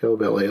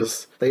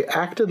Hillbillies. They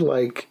acted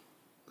like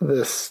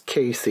this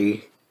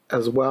Casey,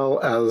 as well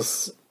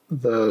as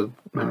the,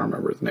 I don't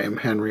remember his name,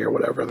 Henry or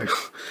whatever,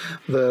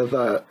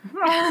 the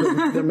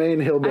main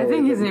hillbilly. I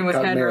think his name was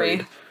got Henry.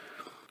 married.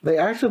 They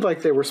acted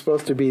like they were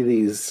supposed to be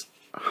these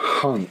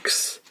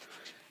hunks,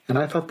 and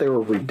I thought they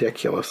were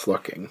ridiculous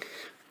looking.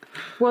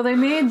 Well, they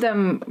made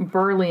them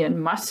burly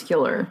and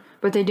muscular,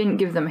 but they didn't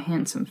give them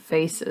handsome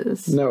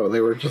faces. No,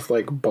 they were just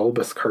like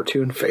bulbous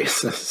cartoon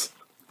faces.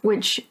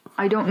 Which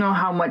I don't know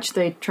how much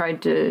they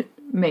tried to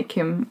make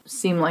him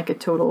seem like a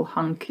total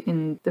hunk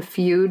in the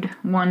Feud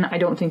one. I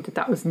don't think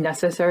that was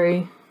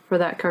necessary for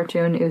that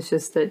cartoon. It was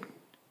just that,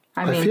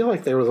 I feel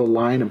like there was a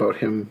line about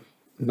him,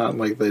 not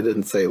like they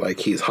didn't say like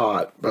he's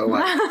hot, but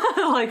like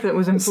like that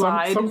was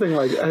implied. Something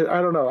like,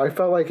 I don't know. I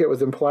felt like it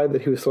was implied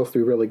that he was supposed to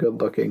be really good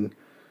looking,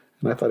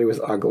 and I thought he was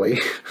ugly.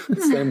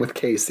 Same with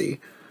Casey.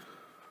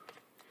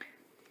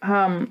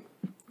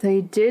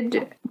 They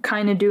did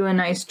kind of do a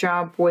nice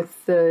job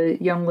with the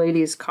young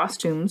ladies'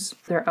 costumes,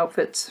 their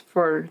outfits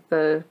for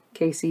the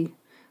Casey.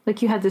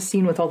 Like, you had this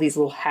scene with all these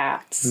little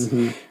hats.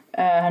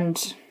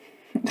 And,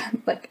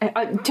 like,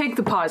 I take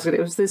the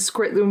positives.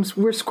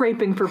 We're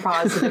scraping for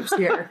positives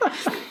here.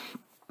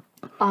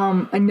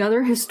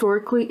 Another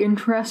historically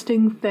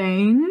interesting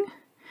thing.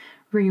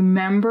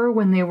 Remember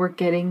when they were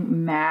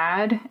getting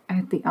mad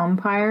at the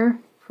umpire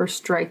for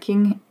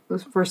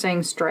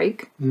saying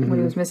strike when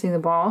he was missing the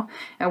ball?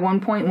 At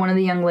one point, one of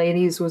the young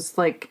ladies was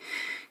like,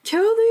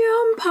 "Kill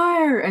the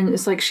umpire!" And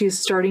it's like she's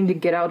starting to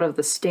get out of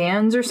the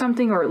stands or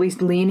something, or at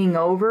least leaning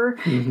over.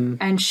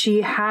 And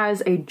she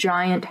has a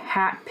giant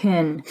hat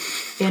pin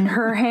in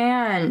her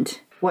hand.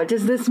 What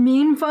does this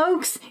mean,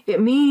 folks? It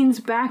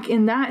means back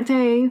in that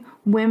day,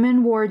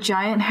 women wore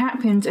giant hat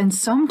pins, and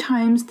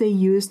sometimes they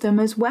used them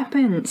as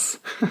weapons.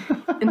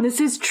 And this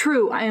is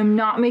true. I am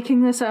not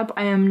making this up.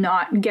 I am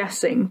not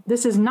guessing.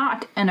 This is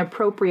not an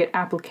appropriate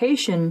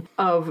application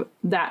of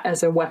that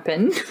as a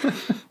weapon.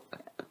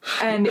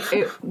 And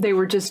they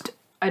were just,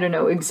 I don't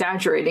know,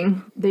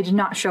 exaggerating. They did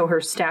not show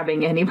her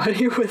stabbing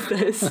anybody with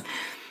this.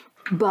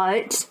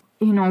 But,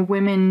 you know,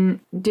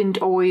 women didn't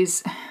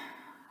always...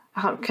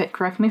 Okay,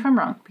 correct me if I'm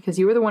wrong, because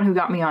you were the one who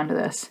got me onto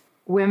this.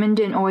 Women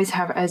didn't always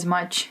have as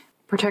much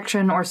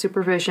protection or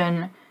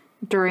supervision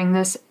during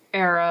this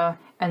era,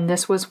 and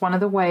this was one of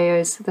the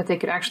ways that they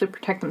could actually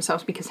protect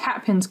themselves, because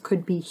hat pins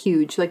could be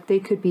huge. Like, they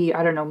could be,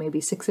 I don't know, maybe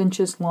 6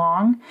 inches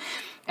long.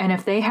 And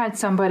if they had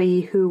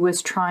somebody who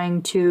was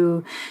trying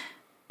to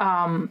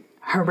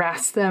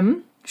harass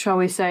them, shall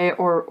we say,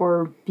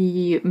 or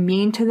be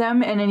mean to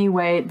them in any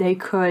way, they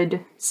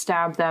could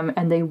stab them,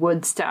 and they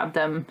would stab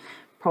them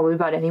probably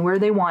about anywhere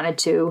they wanted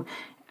to.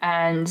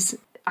 And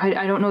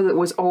I don't know that it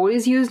was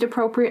always used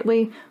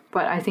appropriately,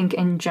 but I think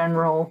in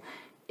general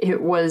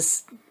it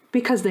was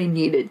because they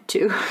needed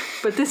to.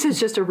 But this is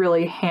just a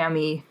really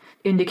hammy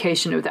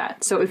indication of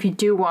that. So if you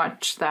do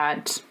watch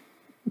that,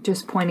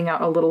 just pointing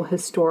out a little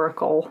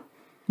historical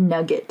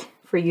nugget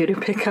for you to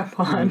pick up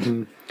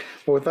on.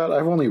 Well, with that,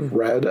 I've only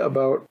read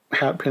about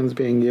hat pins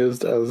being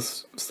used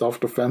as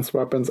self-defense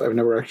weapons. I've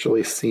never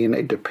actually seen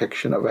a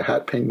depiction of a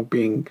hat pin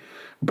being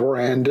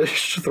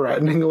brandished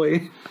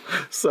threateningly.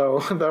 So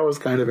that was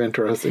kind of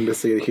interesting to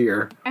see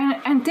here.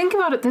 And think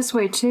about it this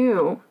way,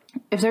 too.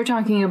 If they're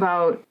talking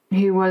about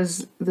he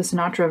was the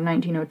Sinatra of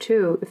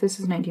 1902, if this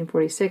is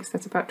 1946,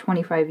 that's about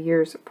 25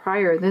 years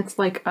prior. That's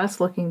like us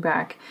looking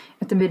back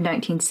at the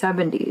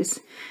mid-1970s.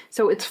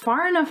 So it's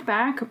far enough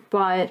back,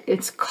 but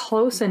it's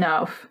close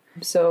enough.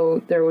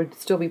 So there would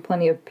still be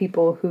plenty of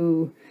people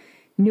who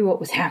knew what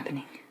was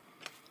happening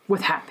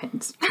with hat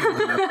pins.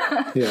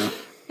 Yeah.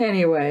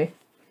 Anyway.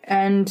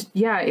 And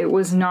yeah, it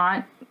wasn't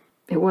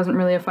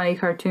really a funny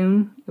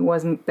cartoon. It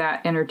wasn't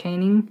that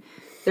entertaining.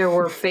 There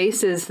were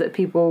faces that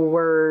people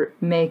were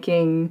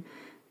making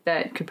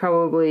that could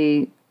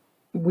probably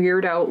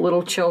weird out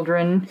little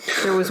children.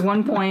 There was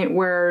one point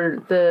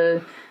where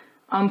the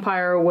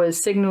umpire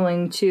was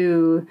signaling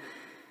to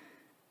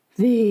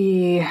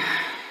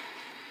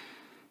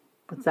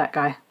what's that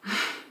guy?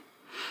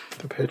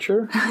 The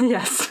pitcher?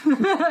 Yes.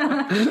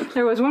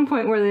 There was one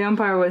point where the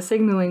umpire was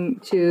signaling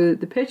to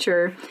the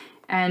pitcher,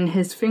 and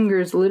his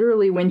fingers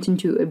literally went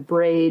into a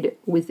braid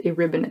with a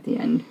ribbon at the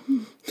end.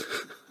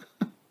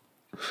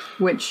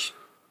 Which,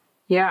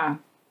 yeah,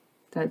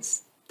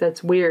 that's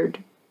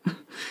weird.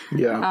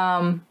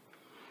 Yeah.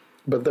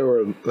 But there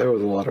was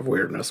a lot of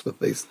weirdness with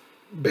these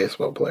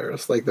baseball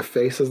players. Like, the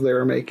faces they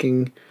were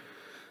making,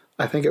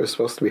 I think it was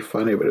supposed to be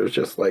funny, but it was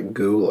just, like,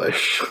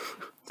 ghoulish.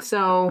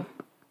 So,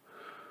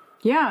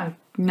 yeah,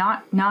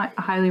 not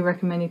a highly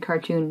recommended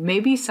cartoon.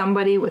 Maybe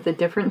somebody with a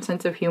different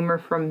sense of humor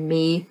from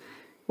me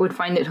would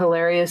find it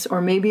hilarious,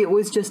 or maybe it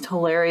was just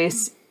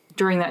hilarious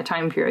during that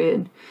time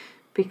period,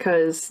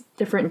 because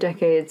different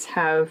decades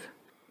have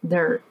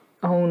their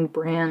own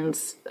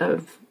brands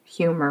of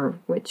humor,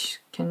 which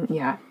can,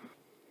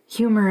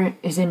 humor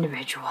is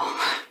individual.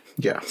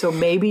 Yeah. So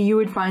maybe you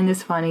would find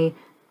this funny.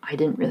 I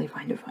didn't really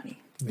find it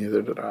funny.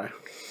 Neither did I.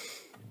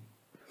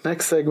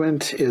 Next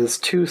segment is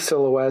Two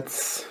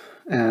Silhouettes,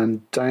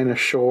 and Dinah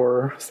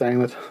Shore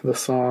sang the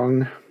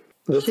song.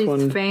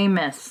 She's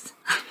famous.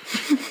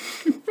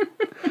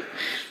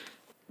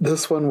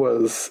 This one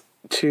was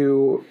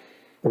two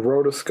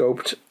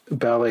rotoscoped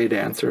ballet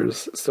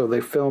dancers. So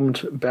they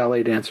filmed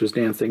ballet dancers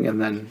dancing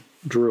and then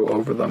drew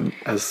over them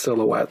as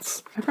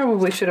silhouettes. I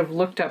probably should have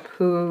looked up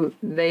who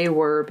they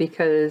were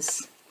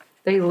because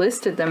they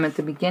listed them at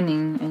the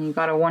beginning and you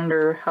gotta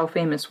wonder how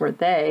famous were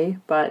they,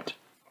 but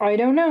I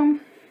don't know.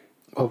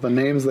 Well, the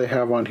names they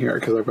have on here,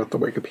 because I've got the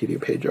Wikipedia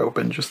page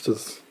open just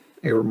as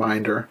a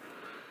reminder,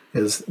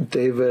 is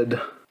David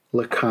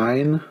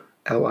Lichine,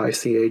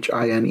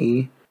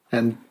 Lichine,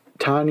 and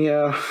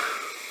Tanya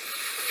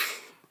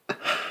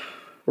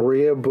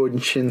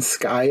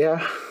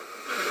Ryabouchinskaya,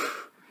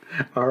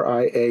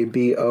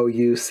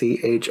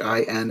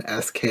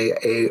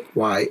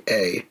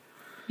 Ryabouchinskaya.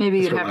 Maybe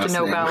you'd have to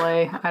know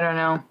ballet. I don't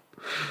know.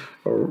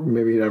 Or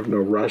maybe you'd have to know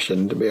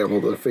Russian to be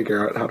able to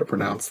figure out how to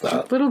pronounce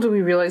that. Little do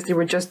we realize they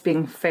were just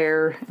being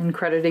fair and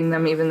crediting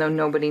them even though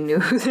nobody knew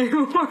who they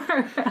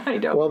were. I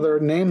don't. Well, their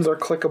names are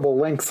clickable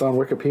links on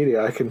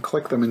Wikipedia. I can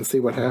click them and see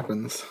what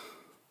happens.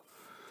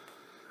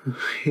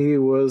 He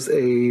was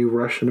a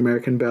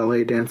Russian-American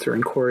ballet dancer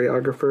and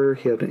choreographer.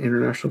 He had an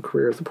international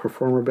career as a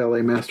performer,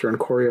 ballet master, and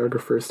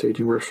choreographer,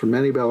 staging works for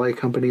many ballet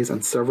companies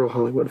and several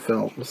Hollywood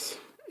films.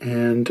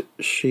 And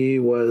she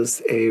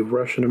was a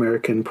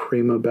Russian-American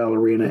prima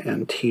ballerina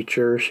and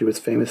teacher. She was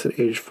famous at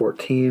age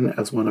 14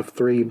 as one of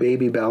 3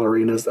 baby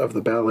ballerinas of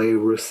the Ballet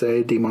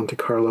Russe di Monte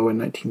Carlo in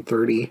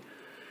 1930.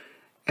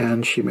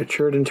 And she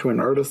matured into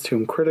an artist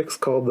whom critics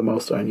called the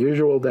most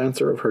unusual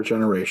dancer of her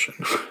generation.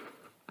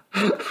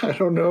 I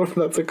don't know if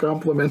that's a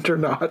compliment or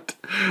not,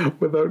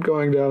 without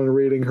going down and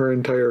reading her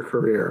entire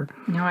career.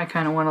 Now I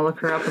kind of want to look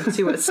her up and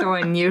see what's so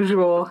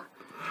unusual.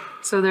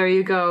 So there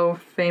you go,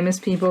 famous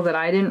people that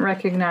I didn't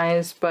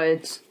recognize,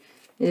 but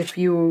if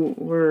you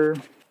were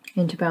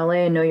into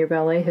ballet and know your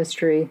ballet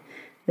history,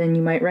 then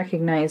you might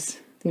recognize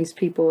these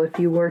people if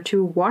you were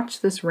to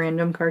watch this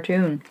random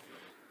cartoon.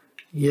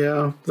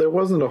 Yeah, there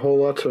wasn't a whole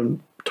lot to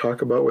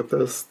talk about with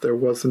this. There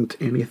wasn't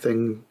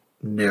anything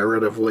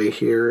narratively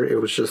here.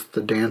 It was just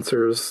the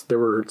dancers. There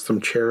were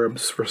some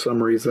cherubs for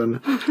some reason.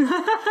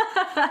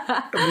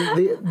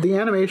 The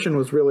animation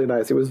was really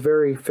nice. It was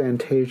very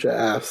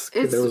Fantasia-esque.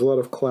 There was a lot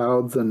of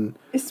clouds and...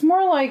 It's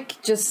more like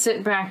just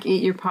sit back,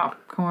 eat your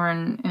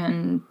popcorn,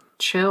 and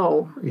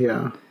chill.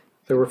 Yeah.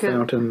 There were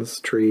fountains,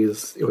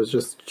 trees. It was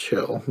just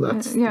chill.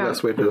 That's the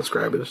best way to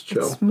describe it, is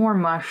chill. It's more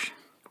mush.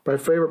 My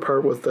favorite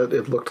part was that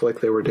it looked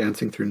like they were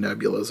dancing through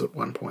nebulas at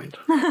one point.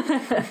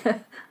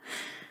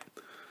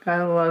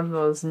 I love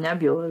those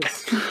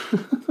nebulas.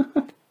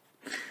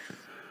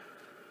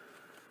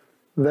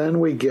 Then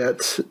we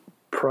get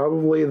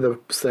probably the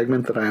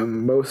segment that I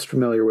am most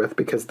familiar with,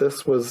 because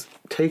this was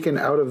taken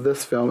out of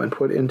this film and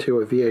put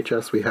into a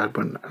VHS we had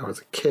when I was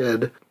a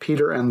kid,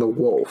 Peter and the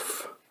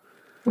Wolf.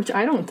 Which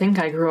I don't think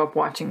I grew up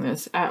watching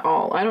this at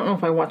all. I don't know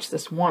if I watched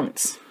this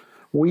once.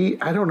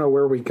 I don't know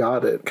where we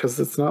got it, because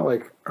it's not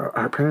like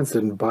our parents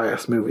didn't buy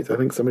us movies. I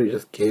think somebody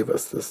just gave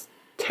us this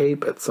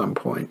tape at some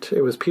point.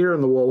 It was Peter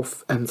and the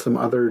Wolf and some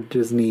other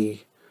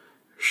Disney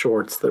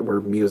shorts that were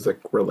music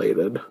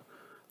related.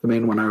 The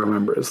main one I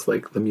remember is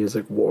like the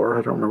Music War.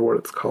 I don't remember what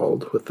it's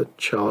called, with the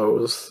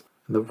cellos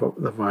and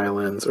the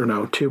violins, or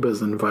no,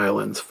 tubas and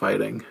violins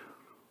fighting.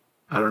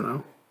 I don't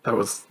know. That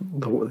was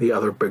the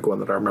other big one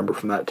that I remember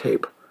from that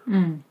tape.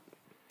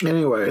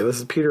 Anyway, this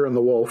is Peter and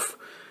the Wolf,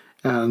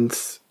 and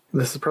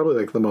this is probably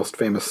like the most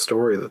famous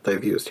story that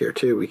they've used here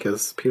too,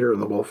 because Peter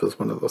and the Wolf is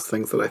one of those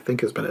things that I think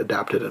has been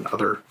adapted in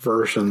other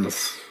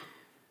versions.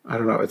 I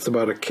don't know, it's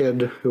about a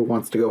kid who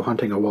wants to go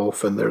hunting a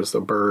wolf, and there's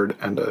a bird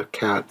and a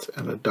cat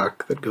and a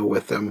duck that go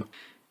with him.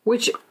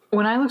 Which,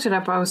 when I looked it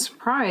up, I was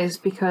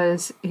surprised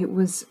because it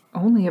was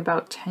only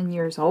about 10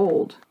 years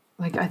old.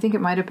 Like, I think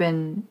it might have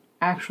been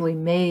actually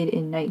made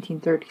in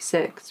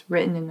 1936,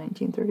 written in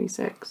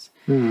 1936.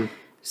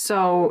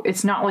 So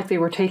it's not like they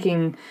were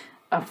taking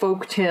a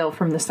folk tale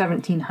from the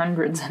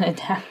 1700s and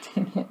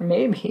adapting it.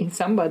 Maybe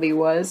somebody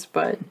was,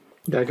 but...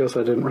 Yeah, I guess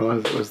I didn't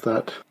realize it was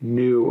that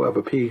new of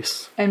a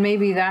piece. And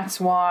maybe that's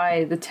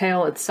why the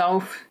tale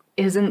itself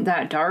isn't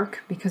that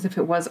dark, because if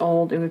it was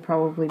old, it would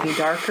probably be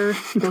darker.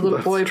 The little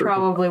boy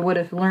probably would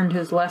have learned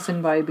his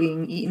lesson by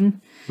being eaten,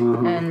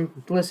 and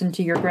listen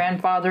to your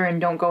grandfather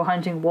and don't go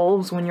hunting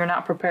wolves when you're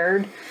not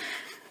prepared.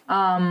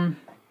 But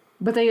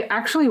they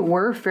actually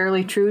were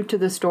fairly true to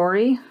the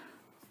story.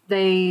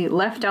 They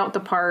left out the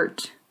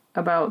part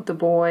about the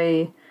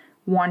boy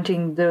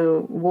wanting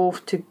the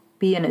wolf to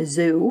be in a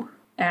zoo.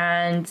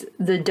 And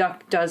the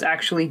duck does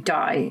actually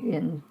die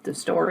in the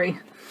story.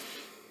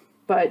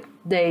 But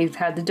they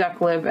had the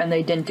duck live, and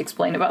they didn't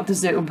explain about the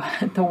zoo.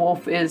 But the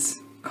wolf is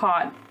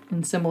caught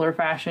in similar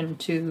fashion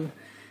to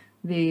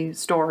the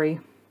story.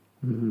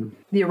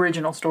 The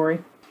original story.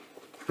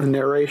 The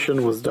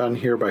narration was done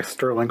here by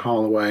Sterling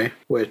Holloway,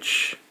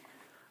 which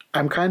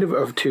I'm kind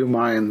of two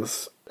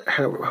minds.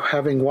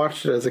 Having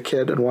watched it as a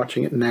kid and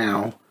watching it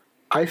now,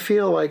 I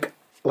feel like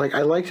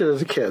I liked it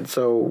as a kid,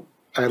 so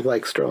I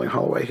like Sterling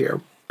Holloway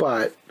here.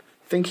 But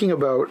thinking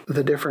about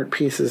the different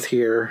pieces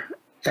here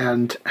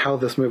and how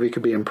this movie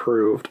could be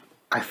improved,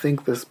 I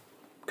think this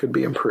could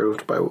be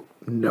improved by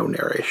no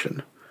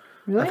narration.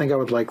 Really? I think I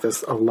would like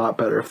this a lot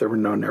better if there were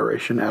no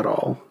narration at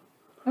all.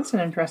 That's an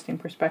interesting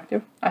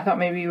perspective. I thought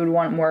maybe you would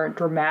want more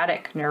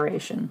dramatic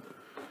narration.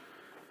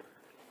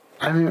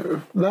 I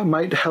mean, that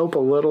might help a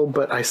little,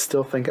 but I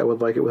still think I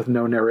would like it with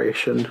no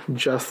narration,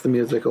 just the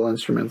musical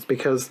instruments,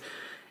 because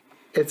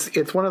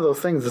it's one of those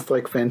things. It's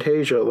like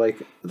Fantasia,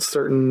 like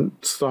certain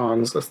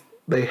songs,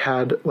 they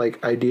had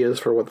like ideas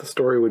for what the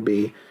story would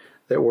be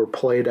that were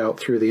played out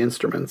through the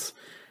instruments.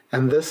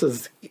 And this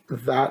is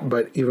that,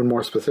 but even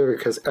more specific,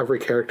 because every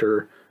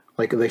character,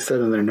 like they said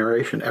in their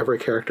narration, every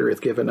character is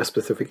given a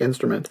specific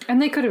instrument.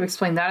 And they could have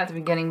explained that at the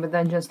beginning, but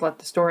then just let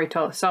the story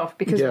tell itself.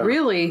 Because Yeah.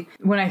 really,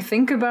 when I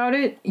think about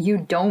it, you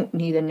don't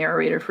need a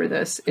narrator for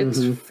this.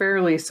 It's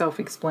fairly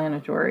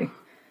self-explanatory.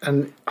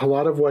 And a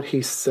lot of what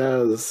he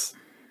says,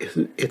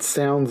 it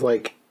sounds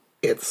like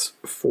it's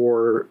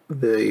for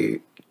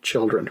the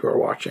children who are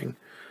watching.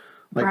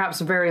 Perhaps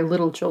very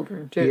little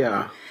children, too.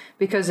 Yeah.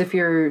 Because if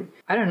you're,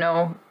 I don't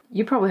know,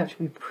 you probably have to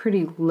be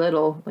pretty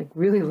little, like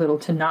really little,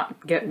 to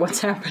not get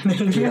what's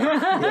happening.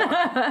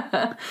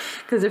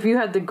 Because if you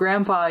had the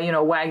grandpa,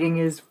 wagging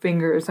his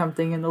finger or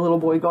something and the little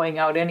boy going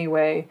out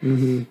anyway,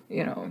 you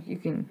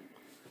can...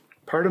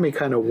 Part of me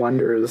kind of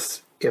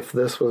wonders if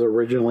this was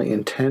originally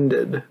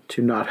intended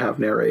to not have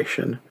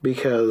narration,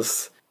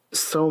 because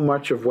so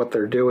much of what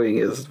they're doing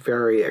is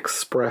very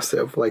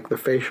expressive, like the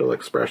facial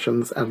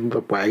expressions and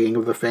the wagging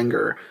of the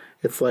finger.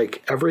 It's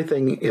like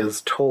everything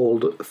is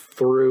told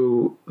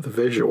through the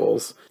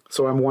visuals.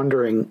 So I'm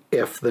wondering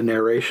if the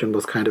narration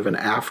was kind of an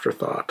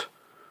afterthought.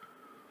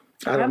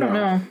 I don't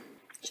know.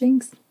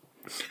 Jinx.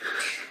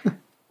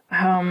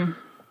 I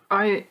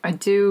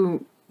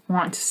do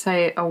want to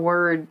say a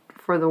word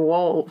for the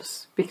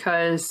wolves,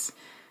 because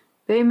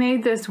they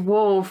made this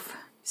wolf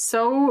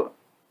so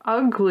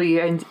ugly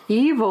and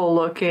evil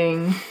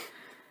looking.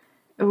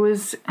 It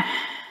was...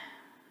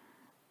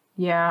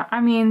 Yeah, I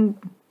mean,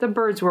 the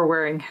birds were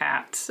wearing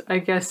hats. I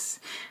guess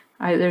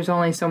there's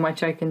only so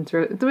much I can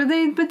throw. But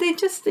they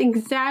just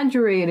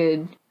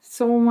exaggerated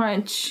so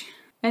much.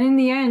 And in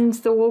the end,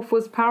 the wolf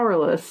was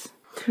powerless.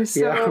 So,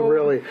 yeah,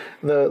 really.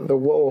 The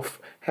wolf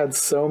had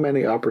so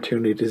many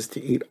opportunities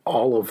to eat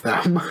all of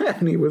them,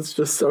 and he was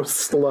just so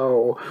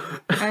slow.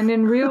 And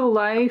in real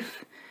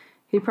life,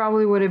 he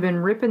probably would have been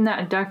ripping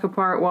that duck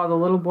apart while the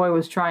little boy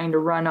was trying to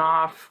run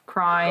off,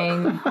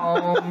 crying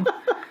home.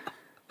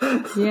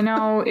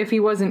 If he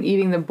wasn't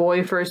eating the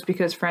boy first,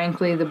 because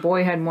frankly, the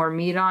boy had more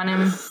meat on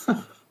him.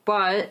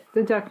 But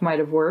the duck might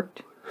have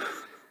worked.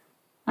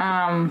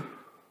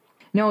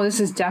 No, this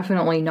is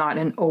definitely not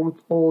an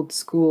old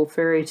school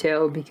fairy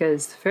tale,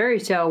 because the fairy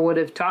tale would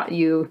have taught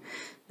you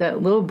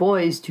that little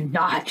boys do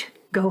not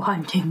go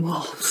hunting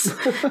wolves.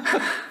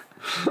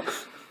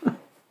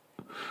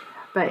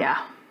 But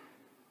yeah.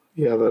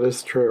 Yeah, that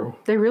is true.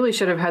 They really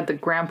should have had the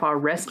grandpa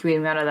rescue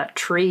him out of that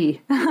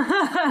tree.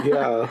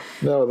 Yeah.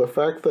 No, the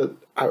fact that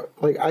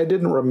I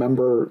didn't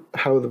remember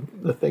how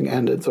the thing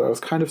ended, so I was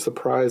kind of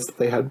surprised that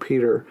they had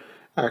Peter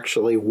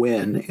actually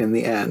win in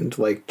the end,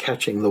 like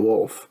catching the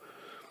wolf.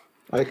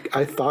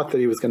 I thought that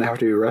he was going to have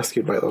to be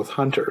rescued by those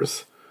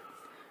hunters.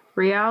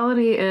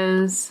 Reality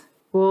is,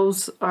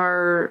 wolves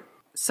are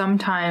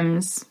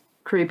sometimes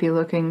creepy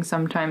looking,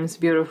 sometimes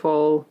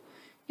beautiful.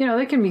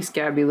 They can be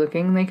scabby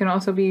looking. They can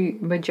also be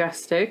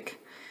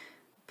majestic.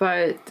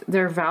 But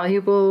they're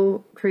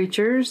valuable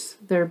creatures.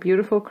 They're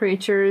beautiful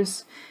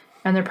creatures.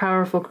 And they're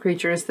powerful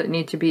creatures that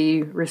need to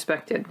be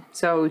respected.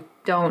 So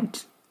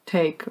don't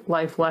take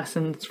life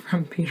lessons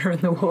from Peter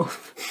and the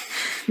Wolf.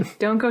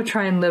 Don't go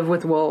try and live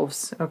with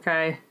wolves,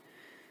 okay?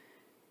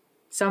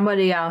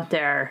 Somebody out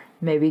there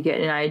may be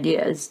getting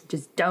ideas.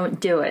 Just don't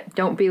do it.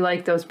 Don't be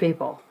like those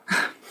people.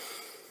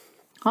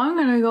 I'm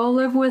gonna go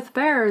live with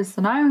bears,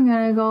 and I'm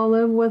gonna go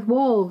live with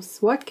wolves.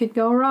 What could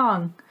go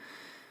wrong?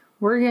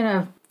 We're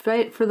gonna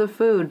fight for the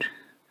food.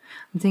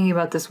 I'm thinking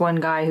about this one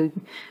guy who,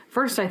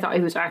 first I thought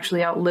he was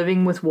actually out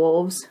living with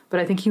wolves, but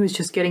I think he was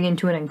just getting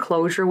into an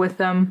enclosure with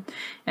them,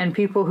 and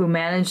people who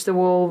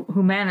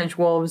manage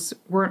wolves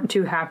weren't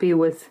too happy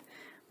with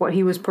what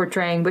he was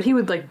portraying, but he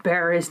would like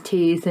bare his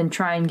teeth and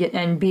try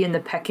and be in the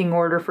pecking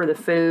order for the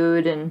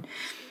food, and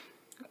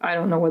I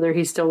don't know whether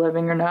he's still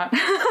living or not.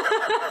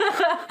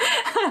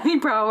 He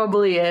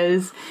probably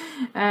is.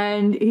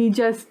 And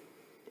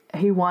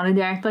he wanted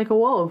to act like a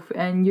wolf.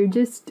 And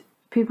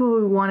people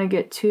who want to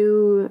get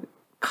too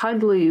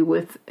cuddly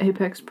with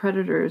apex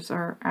predators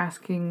are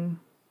asking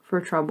for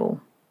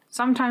trouble.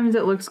 Sometimes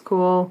it looks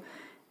cool,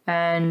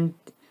 and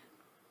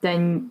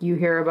then you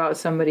hear about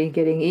somebody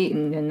getting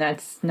eaten, and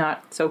that's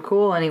not so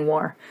cool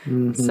anymore.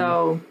 Mm-hmm.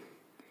 So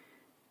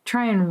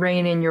try and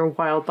rein in your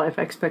wildlife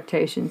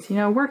expectations.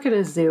 Work at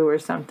a zoo or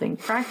something.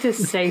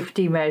 Practice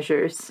safety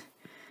measures.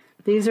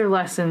 These are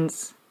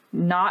lessons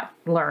not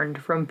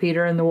learned from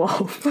Peter and the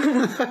Wolf.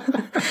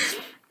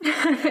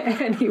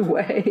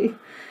 Anyway.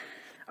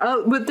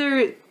 But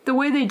the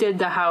way they did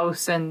the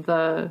house and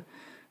the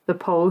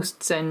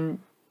posts and,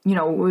 you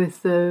know,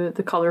 with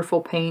the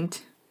colorful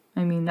paint,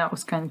 I mean, that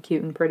was kind of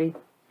cute and pretty.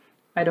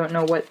 I don't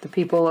know what the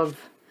people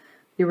of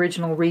the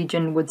original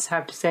region would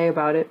have to say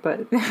about it,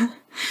 but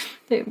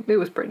it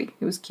was pretty.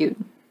 It was cute.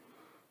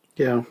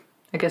 Yeah.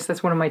 I guess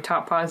that's one of my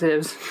top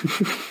positives.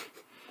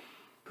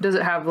 Does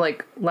it have,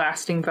 like,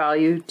 lasting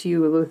value to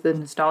you with the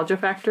nostalgia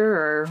factor,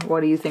 or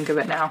what do you think of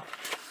it now?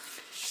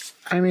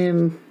 I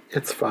mean,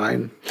 it's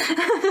fine.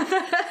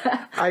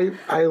 I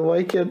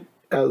like it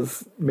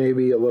as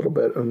maybe a little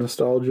bit of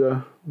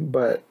nostalgia,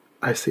 but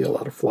I see a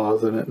lot of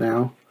flaws in it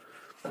now.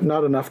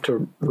 Not enough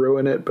to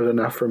ruin it, but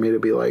enough for me to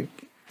be like,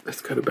 this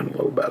could have been a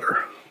little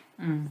better.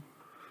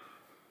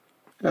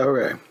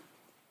 Okay.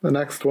 The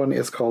next one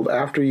is called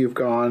After You've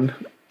Gone,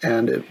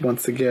 and it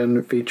once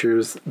again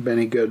features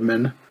Benny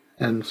Goodman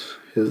and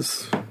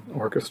his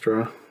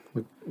orchestra,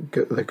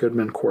 the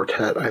Goodman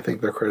Quartet. I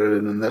think they're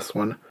credited in this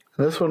one.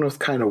 And this one was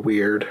kind of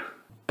weird,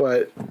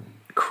 but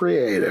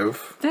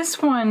creative.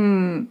 This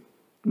one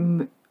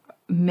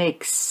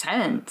makes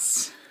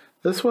sense.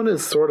 This one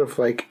is sort of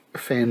like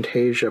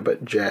Fantasia,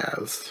 but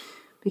jazz.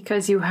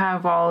 Because you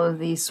have all of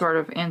these sort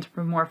of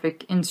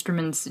anthropomorphic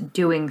instruments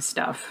doing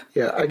stuff.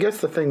 Yeah, I guess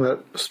the thing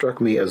that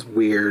struck me as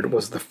weird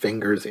was the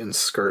fingers in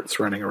skirts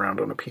running around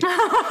on a piano.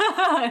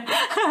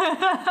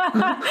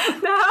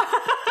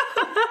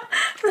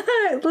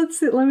 Let's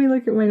see, let me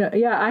look at my notes.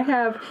 Yeah, I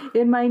have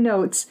in my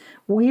notes,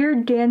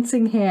 weird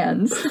dancing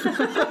hands.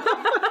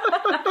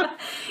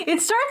 It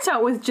starts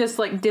out with just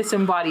like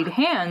disembodied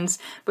hands,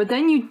 but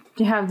then you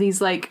have these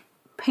like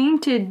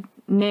painted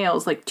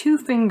nails, like 2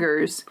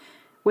 fingers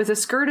with a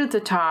skirt at the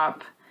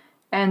top,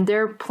 and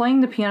they're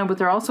playing the piano, but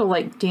they're also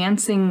like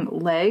dancing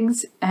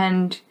legs,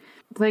 and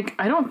like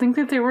I don't think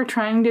that they were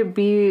trying to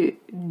be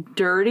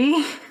dirty,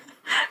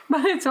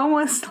 but it's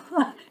almost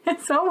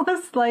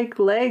like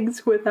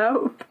legs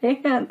without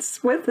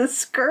pants with a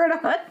skirt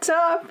on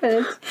top,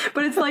 and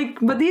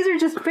but these are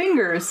just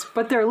fingers,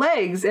 but they're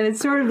legs, and it's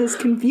sort of this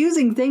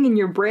confusing thing in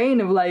your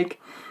brain of like,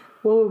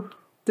 well,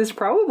 this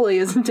probably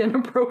isn't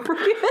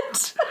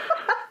inappropriate.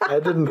 I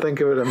didn't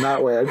think of it in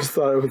that way. I just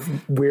thought it was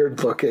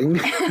weird looking.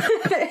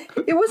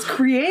 It was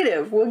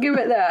creative. We'll give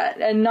it that,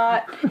 and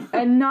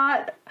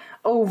not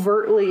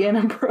overtly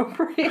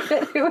inappropriate.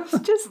 It was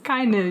just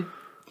kind of,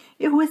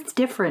 it was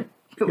different.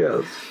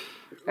 Yes.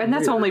 And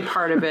that's only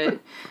part of it.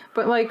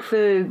 But like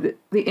the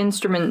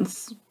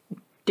instruments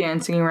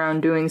dancing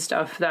around doing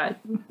stuff that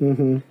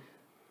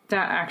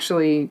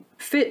actually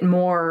fit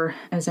more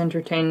as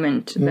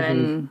entertainment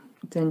than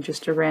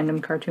just a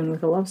random cartoon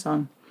with a love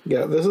song.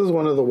 Yeah, this is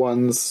one of the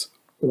ones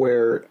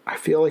where I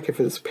feel like if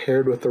it's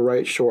paired with the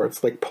right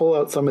shorts, like pull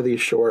out some of these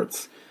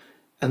shorts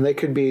and they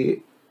could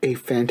be a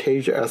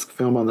Fantasia-esque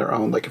film on their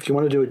own. Like if you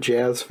want to do a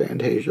jazz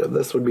Fantasia,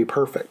 this would be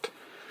perfect.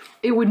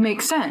 It would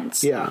make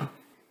sense. Yeah.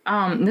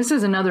 This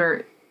is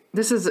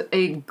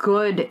a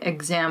good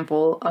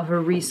example of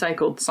a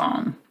recycled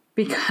song,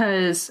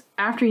 because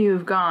After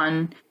You've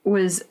Gone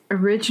was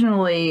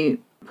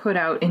originally put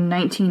out in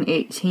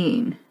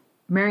 1918.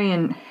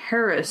 Marion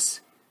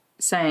Harris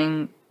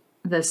sang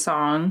this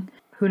song.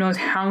 Who knows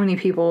how many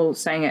people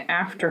sang it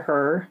after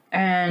her.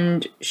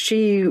 And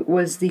she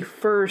was the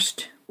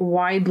first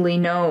widely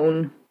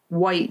known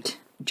white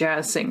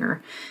jazz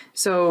singer.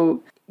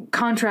 So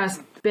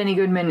contrast Benny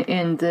Goodman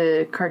in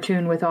the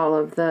cartoon with all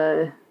of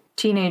the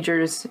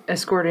teenagers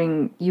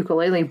escorting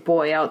Ukulele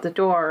Boy out the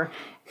door.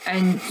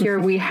 And here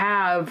we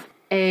have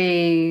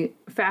a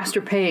faster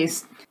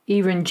paced,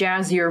 even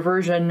jazzier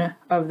version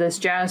of this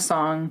jazz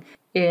song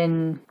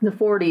in the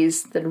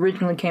 40s that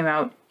originally came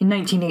out in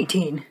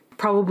 1918,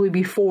 probably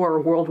before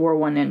World War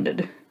I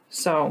ended.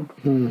 So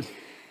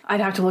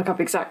I'd have to look up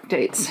exact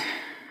dates.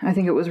 I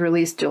think it was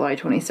released July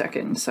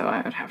 22nd, so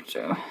I would have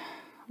to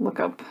look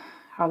up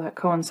how that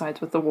coincides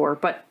with the war.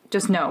 But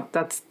just know,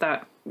 that's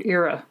that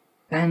era.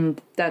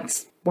 And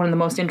that's one of the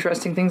most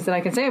interesting things that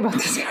I can say about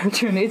this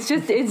cartoon. It's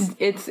just,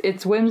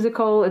 it's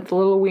whimsical, it's a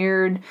little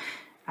weird,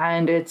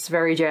 and it's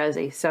very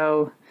jazzy.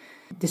 So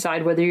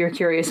decide whether you're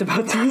curious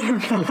about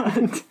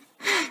that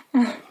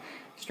or not.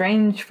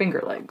 Strange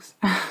finger legs.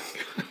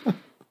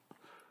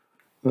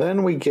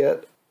 Then we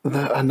get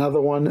another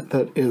one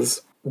that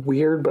is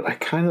weird, but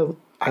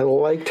I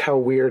liked how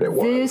weird it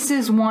was. This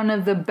is one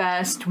of the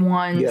best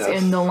ones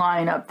in the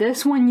lineup.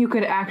 This one you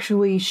could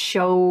actually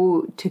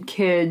show to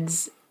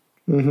kids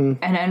and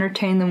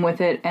entertain them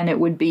with it, and it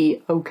would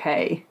be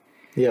okay.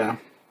 Yeah.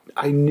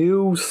 I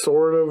knew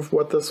sort of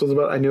what this was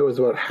about. I knew it was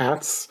about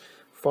hats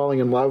falling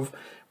in love,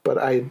 but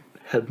I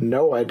had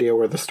no idea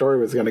where the story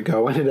was going to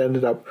go, and it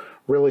ended up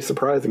really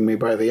surprising me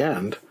by the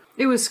end.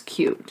 It was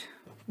cute.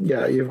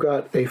 Yeah, you've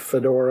got a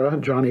fedora,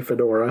 Johnny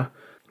Fedora.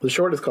 The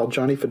short is called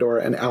Johnny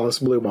Fedora and Alice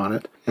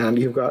Bluebonnet, and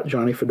you've got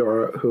Johnny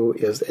Fedora, who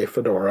is a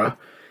fedora,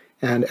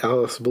 and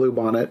Alice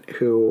Bluebonnet,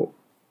 who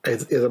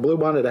is a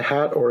bluebonnet a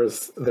hat, or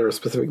is there a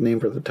specific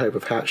name for the type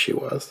of hat she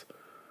was?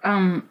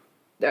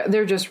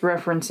 they're just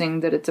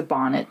referencing that it's a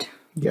bonnet.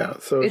 Yeah,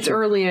 so It's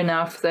early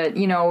enough that,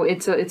 you know,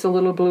 it's a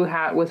little blue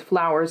hat with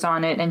flowers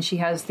on it, and she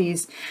has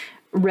these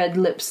red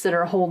lips that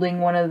are holding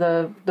one of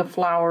the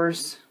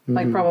flowers,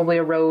 like probably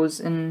a rose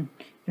in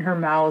her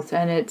mouth,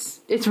 and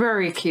it's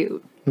very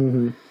cute.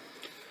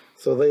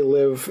 So they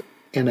live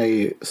in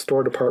a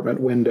store department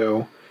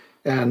window,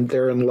 and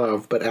they're in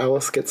love, but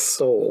Alice gets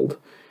sold,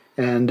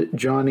 and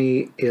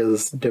Johnny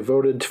is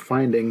devoted to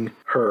finding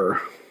her.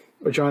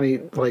 Johnny,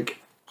 like,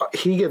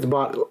 he gets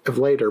bought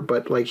later,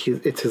 but like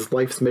it's his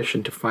life's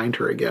mission to find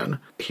her again.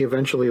 He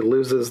eventually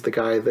loses the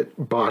guy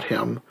that bought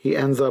him. He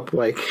ends up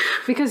like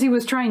Because he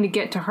was trying to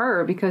get to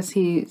her because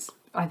he's,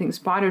 I think,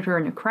 spotted her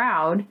in a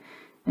crowd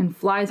and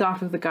flies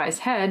off of the guy's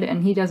head,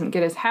 and he doesn't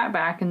get his hat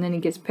back, and then he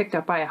gets picked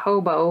up by a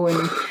hobo,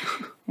 and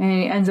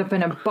he ends up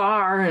in a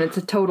bar, and it's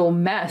a total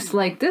mess.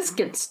 Like, this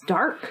gets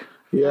dark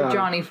Yeah. for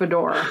Johnny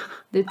Fedora.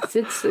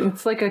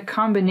 It's like a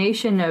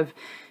combination of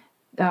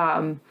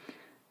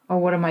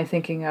what am I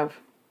thinking of?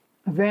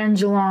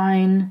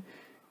 Evangeline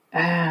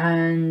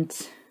and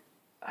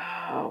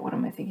what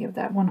am I thinking of?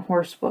 That one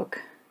horse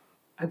book.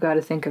 I've got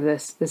to think of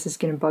this. This is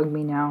going to bug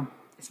me now.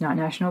 It's not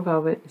National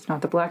Velvet. It's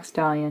not The Black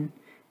Stallion.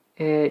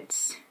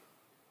 It's...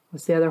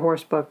 What's the other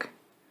horse book?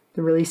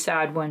 The really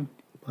sad one.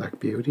 Black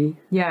Beauty.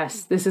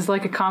 Yes, this is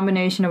like a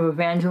combination of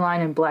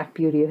Evangeline and Black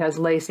Beauty. It has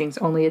lacings,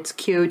 only it's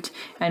cute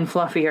and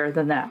fluffier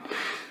than that.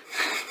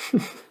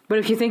 But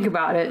if you think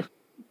about it,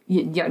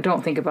 yeah,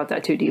 don't think about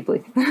that too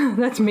deeply.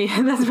 That's me.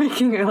 That's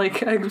making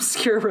like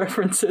obscure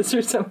references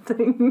or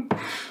something.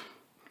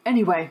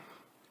 Anyway.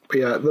 But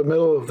yeah, the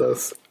middle of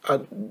this,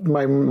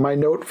 my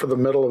note for the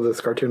middle of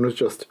this cartoon was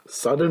just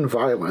sudden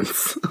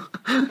violence.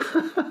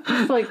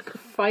 It's like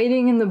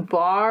fighting in the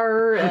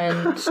bar,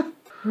 and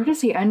where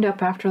does he end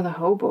up after the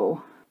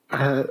hobo?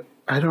 I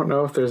don't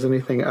know if there's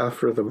anything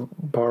after the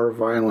bar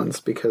violence,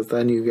 because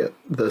then you get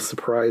the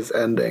surprise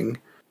ending.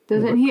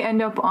 Doesn't he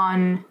end up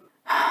on...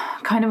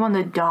 kind of on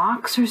the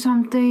docks or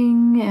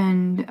something,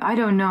 and I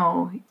don't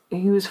know.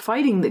 He was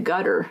fighting the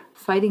gutter,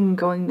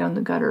 going down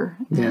the gutter,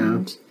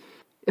 and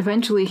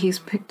eventually he's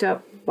picked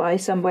up by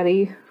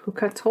somebody who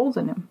cuts holes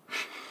in him.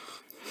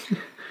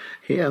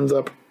 He ends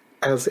up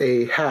as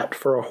a hat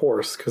for a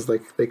horse, because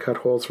they cut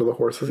holes for the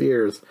horse's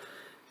ears,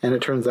 and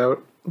it turns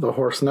out the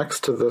horse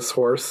next to this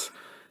horse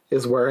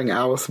is wearing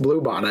Alice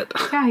Bluebonnet.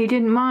 Yeah, he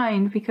didn't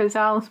mind because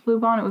Alice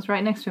Bluebonnet was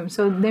right next to him,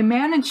 so they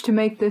managed to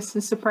make this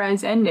a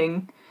surprise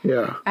ending.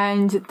 Yeah.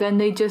 And then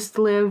they just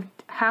lived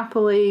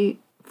happily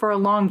for a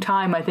long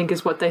time, I think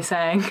is what they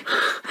sang,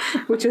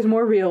 which is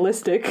more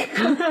realistic.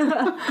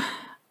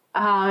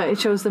 It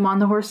shows them on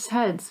the horses'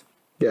 heads.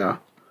 Yeah.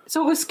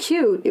 So it was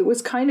cute. It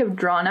was kind of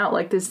drawn out,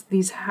 like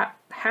these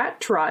hat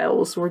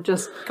trials were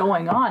just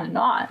going on and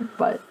on.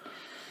 But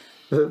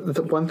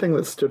the one thing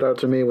that stood out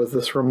to me was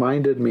this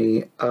reminded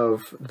me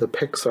of the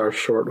Pixar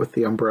short with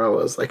the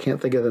umbrellas. I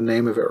can't think of the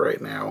name of it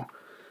right now.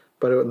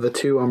 But the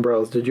two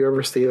umbrellas, did you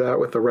ever see that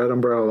with the red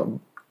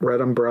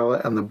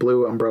umbrella and the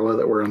blue umbrella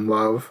that were in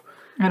love?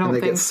 I don't think so.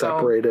 And they get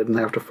separated and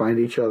they have to find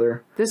each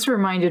other. This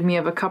reminded me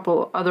of a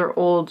couple other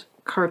old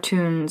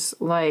cartoons,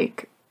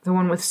 like the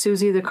one with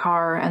Susie the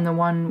car and the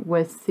one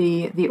with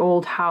the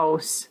old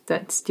house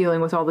that's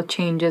dealing with all the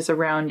changes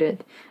around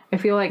it. I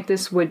feel like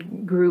this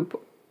would group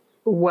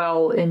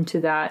well into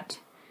that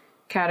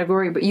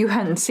category, but you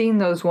hadn't seen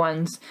those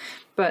ones.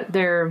 But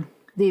they're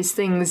these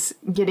things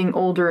getting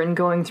older and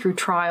going through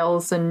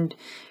trials and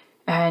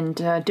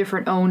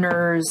different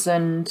owners,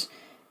 and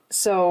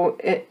so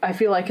I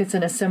feel like it's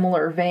in a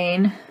similar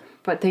vein,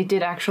 but they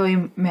did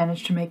actually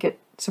manage to make it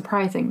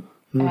surprising,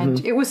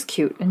 and it was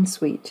cute and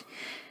sweet.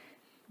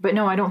 But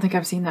no, I don't think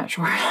I've seen that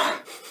short.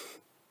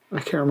 I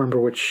can't remember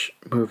which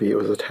movie it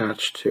was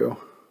attached to.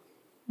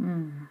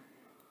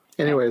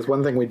 Anyways,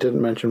 one thing we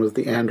didn't mention was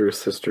the Andrews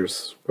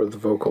sisters were the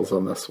vocals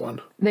on this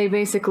one. They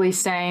basically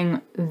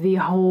sang the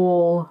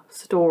whole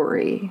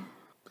story.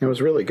 It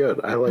was really good.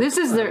 I liked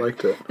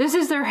it. This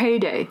is their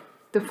heyday.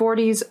 The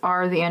 40s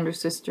are the Andrews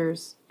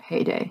sisters'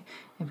 heyday.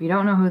 If you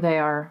don't know who they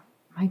are,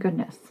 my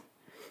goodness.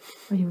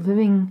 Are you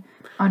living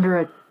under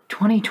a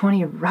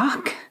 2020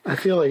 rock? I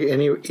feel like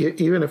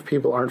even if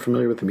people aren't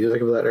familiar with the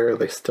music of that era,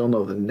 they still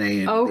know the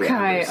name.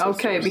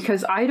 Okay,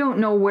 because I don't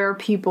know where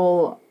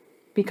people...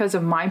 Because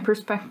of my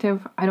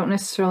perspective, I don't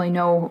necessarily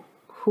know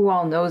who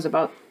all knows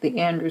about the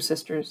Andrews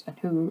sisters and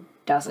who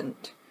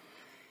doesn't.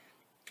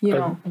 You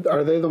know.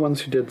 Are they the ones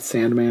who did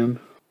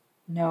Sandman?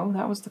 No,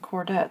 that was the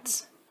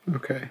Chordettes.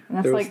 Okay. And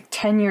that's like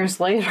 10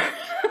 years later.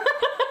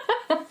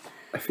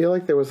 I feel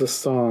like there was a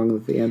song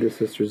that the Andrews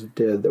sisters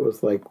did that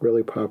was like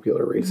really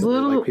popular recently,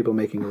 like people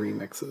making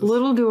remixes.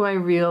 Little do I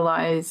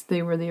realize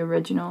they were the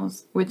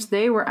originals, which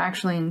they were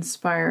actually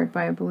inspired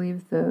by, I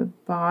believe, the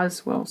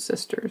Boswell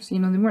sisters. You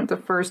know, they weren't the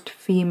first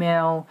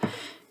female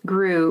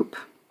group.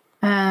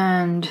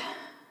 And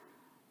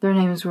their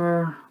names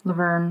were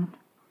Laverne,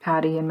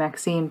 Patty, and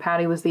Maxine.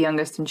 Patty was the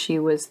youngest, and she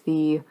was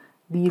the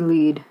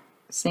lead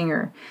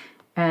singer.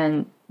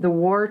 And the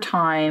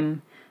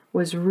wartime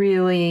was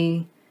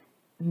really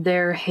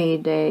their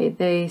heyday.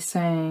 They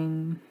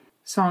sang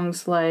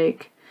songs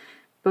like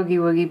Boogie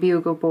Woogie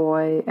Bugle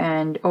Boy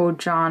and Oh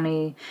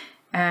Johnny.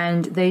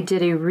 And they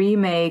did a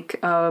remake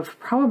of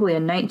probably a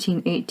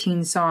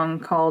 1918 song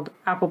called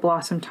Apple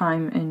Blossom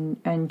Time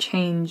and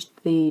changed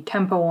the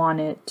tempo on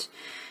it.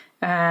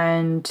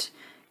 And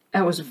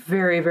it was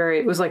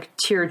it was like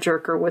a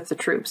tearjerker with the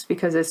troops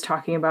because it's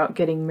talking about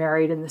getting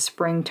married in the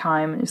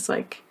springtime. It's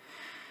like,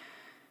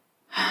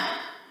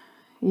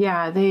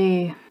 yeah,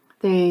 they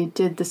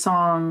did the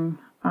song,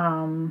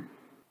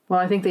 well,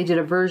 I think they did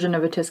a version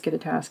of A Tisket a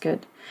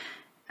Tasket,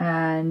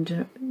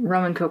 and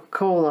Rum and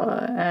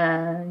Coca-Cola,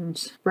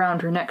 and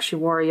round her neck she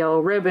wore a yellow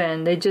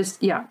ribbon. They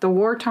just, yeah, the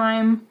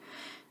wartime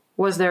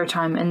was their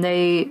time, and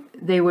they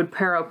would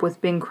pair up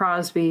with Bing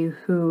Crosby,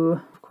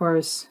 who, of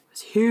course,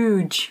 was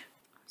huge.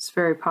 It's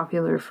very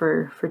popular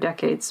for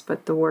decades,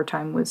 but the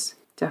wartime was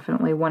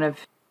definitely one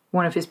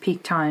of his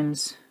peak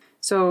times.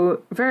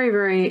 So very,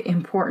 very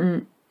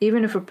important.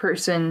 Even if a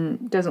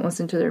person doesn't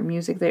listen to their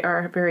music, they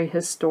are very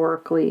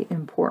historically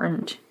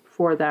important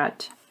for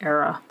that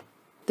era.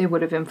 They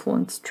would have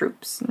influenced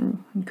troops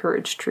and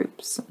encouraged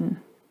troops. And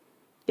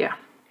yeah.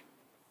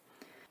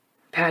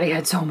 Patty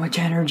had so much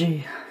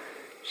energy.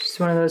 She's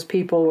one of those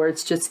people where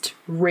it's just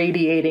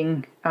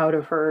radiating out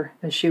of her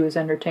as she was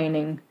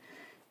entertaining.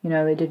 You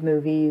know, they did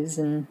movies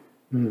and...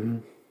 Mm-hmm.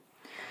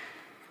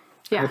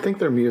 Yeah. I think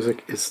their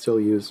music is still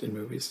used in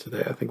movies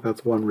today. I think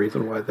that's one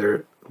reason why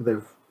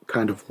they've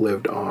kind of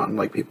lived on.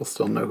 Like, people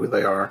still know who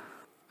they are.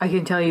 I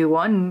can tell you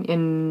one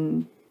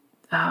in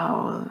The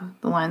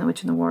Lion, the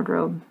Witch, and the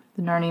Wardrobe,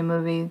 the Narnia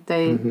movie.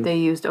 They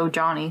used Oh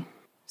Johnny.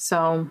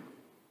 So,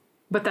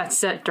 but that's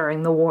set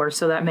during the war,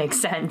 so that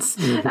makes sense.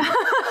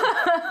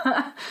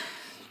 Mm-hmm.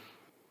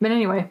 But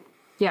anyway,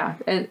 yeah,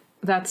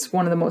 that's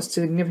one of the most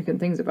significant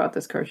things about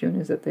this cartoon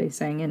is that they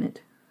sang in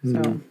it. So,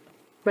 mm-hmm.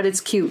 But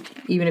it's cute,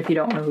 even if you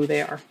don't know who they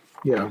are.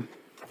 Yeah.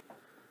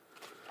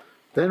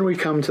 Then we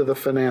come to the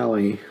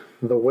finale.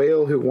 The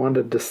whale who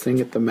wanted to sing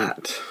at the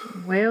Met.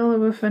 Whale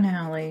of a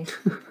finale.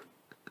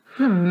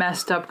 A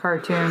messed up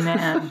cartoon,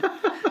 man.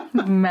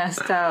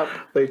 Messed up.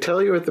 They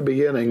tell you at the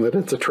beginning that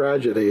it's a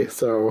tragedy,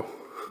 so...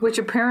 Which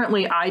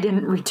apparently I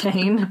didn't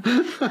retain.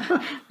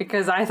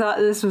 Because I thought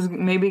this was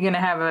maybe going to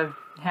have a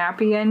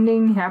happy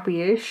ending,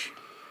 happy-ish.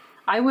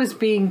 I was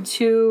being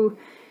too...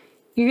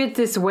 You get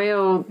this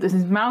whale,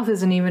 his mouth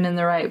isn't even in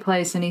the right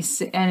place, and he's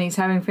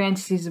having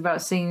fantasies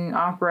about singing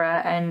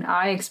opera, and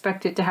I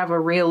expect it to have a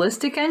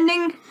realistic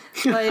ending.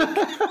 Like,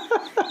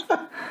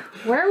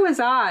 where was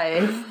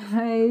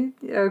I?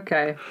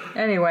 Okay.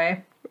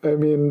 Anyway. I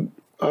mean,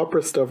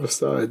 opera stuff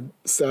aside,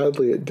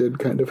 sadly it did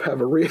kind of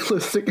have a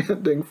realistic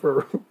ending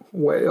for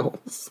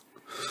whales.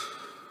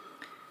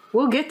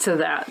 We'll get to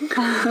that.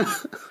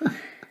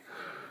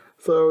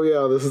 So,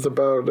 yeah, this is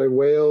about a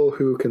whale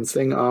who can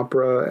sing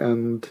opera,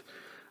 and...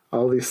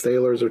 all these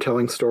sailors are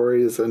telling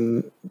stories,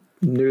 and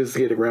news is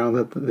getting around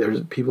that there's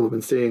people who've been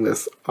seeing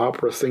this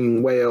opera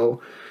singing whale.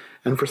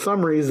 And for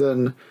some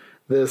reason,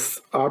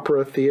 this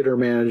opera theater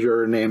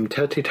manager named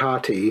Teti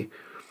Tati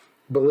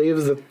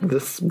believes that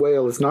this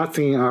whale is not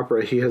singing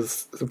opera. He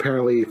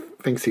apparently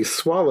thinks he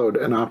swallowed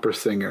an opera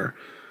singer.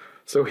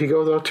 So he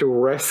goes out to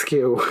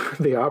rescue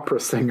the opera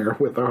singer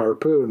with a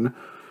harpoon.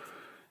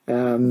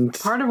 And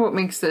part of what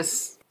makes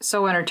this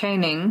so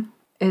entertaining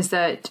is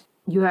that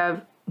you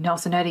have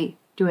Nelson Eddy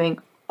doing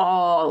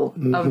all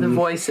of the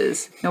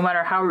voices, no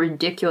matter how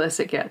ridiculous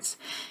it gets.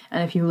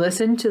 And if you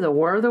listen to the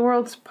War of the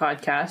Worlds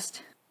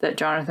podcast that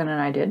Jonathan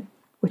and I did,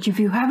 which if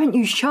you haven't,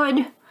 you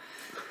should,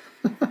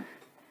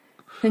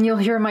 then you'll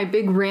hear my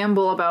big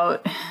ramble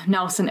about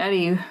Nelson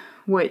Eddy,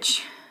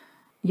 which,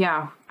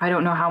 yeah, I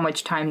don't know how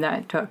much time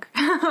that took.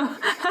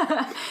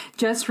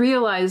 Just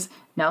realize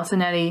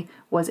Nelson Eddy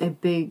was a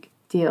big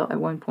deal.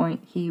 At one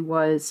point, he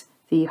was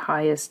the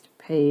highest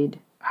paid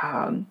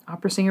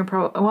opera singer,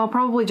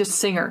 probably just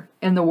singer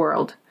in the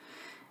world.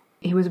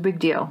 He was a big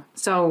deal.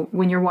 So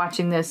when you're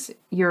watching this,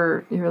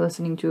 you're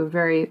listening to a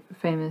very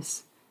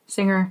famous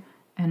singer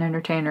and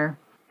entertainer,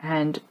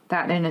 and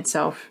that in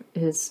itself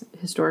is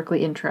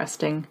historically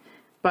interesting.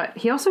 But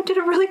he also did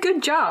a really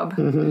good job.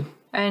 Mm-hmm.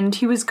 And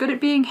he was good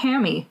at being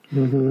hammy.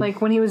 Mm-hmm.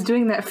 Like when he was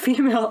doing that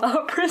female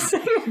opera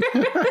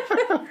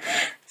singer.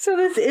 So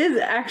this is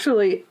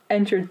actually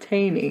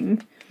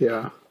entertaining.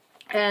 Yeah.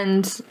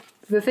 And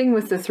the thing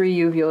with the three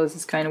uvulas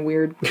is kind of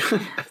weird.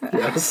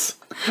 Yes.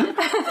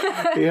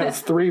 He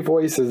has three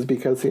voices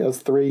because he has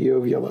three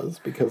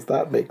uvulas, because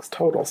that makes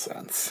total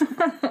sense.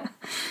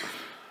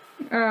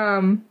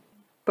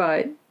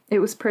 But it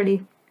was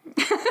pretty.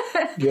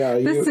 Yeah.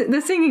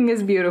 The singing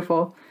is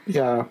beautiful.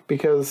 Yeah,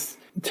 because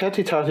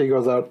Teti Tati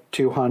goes out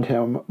to hunt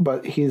him,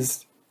 but he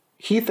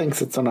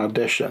thinks it's an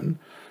audition.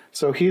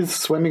 So he's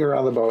swimming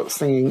around the boat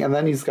singing, and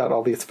then he's got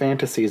all these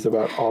fantasies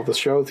about all the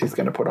shows he's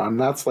going to put on. And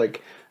that's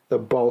like the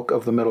bulk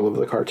of the middle of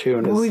the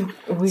cartoon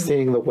is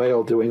seeing the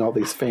whale doing all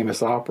these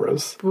famous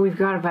operas. But we've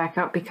got to back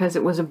up because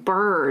it was a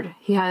bird.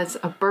 He has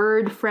a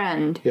bird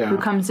friend who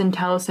comes and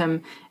tells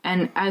him,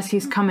 and as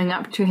he's coming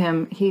up to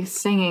him, he's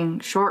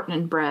singing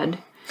Shortening Bread,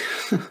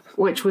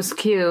 which was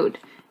cute.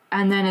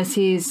 And then as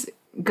he's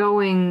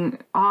going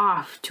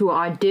off to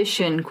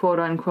audition, quote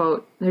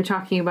unquote. They're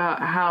talking about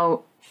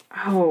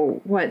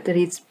that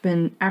he's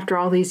been, after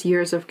all these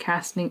years of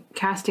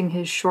casting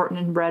his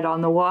shortening bread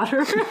on the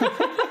water.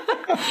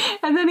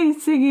 And then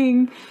he's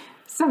singing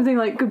something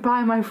like,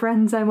 "Goodbye, my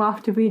friends, I'm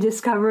off to be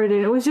discovered."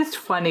 And it was just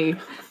funny.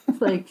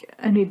 It's like,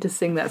 I need to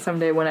sing that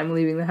someday when I'm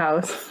leaving the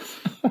house.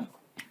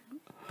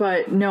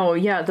 But no,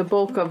 yeah, the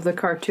bulk of the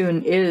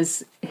cartoon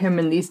is him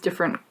in these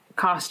different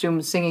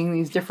costumes singing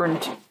these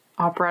different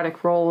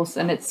operatic roles,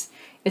 and it's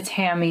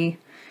hammy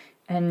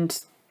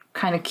and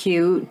kind of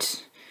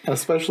cute.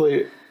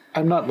 Especially,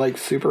 I'm not like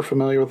super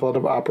familiar with a lot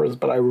of operas,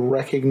 but I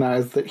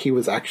recognize that he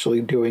was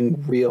actually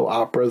doing real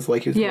operas,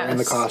 like he was wearing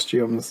the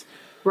costumes.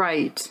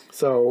 Right.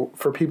 So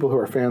for people who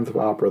are fans of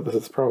opera, this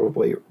is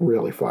probably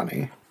really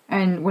funny.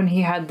 And when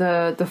he had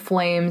the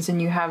flames,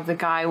 and you have the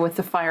guy with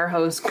the fire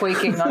hose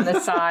quaking on the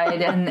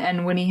side,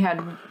 and when he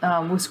had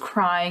was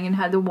crying and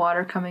had the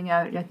water coming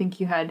out, I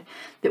think you had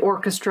the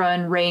orchestra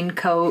and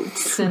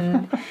raincoats,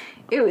 and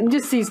it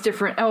just these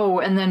different. Oh,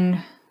 and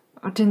then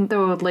didn't the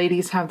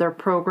ladies have their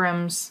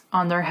programs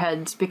on their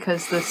heads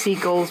because the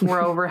seagulls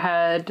were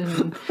overhead,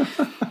 and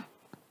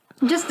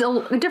just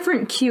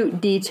different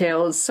cute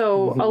details.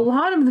 So a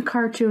lot of the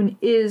cartoon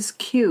is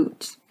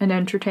cute and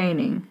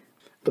entertaining.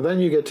 But then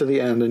you get to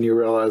the end and you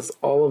realize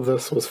all of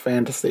this was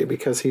fantasy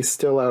because he's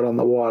still out on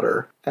the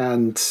water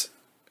and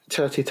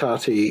Tati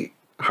Tati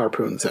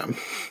harpoons him.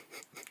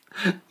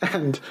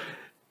 And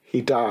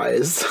he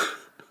dies.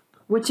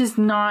 Which is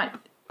not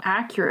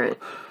accurate.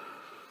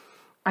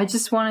 I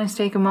just want to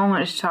take a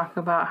moment to talk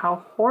about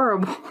how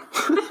horrible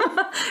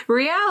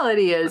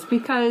reality is,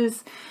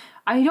 because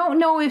I don't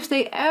know if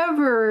they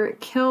ever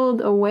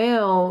killed a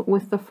whale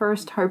with the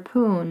first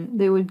harpoon.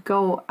 They would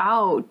go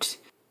out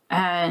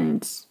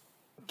and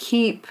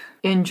keep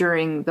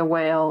injuring the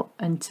whale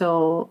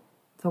until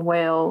the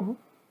whale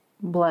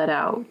bled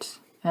out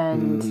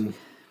and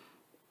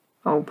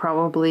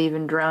probably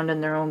even drowned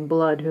in their own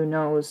blood, who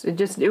knows.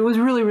 It was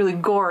really, really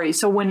gory.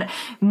 So when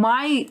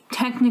my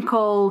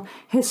technical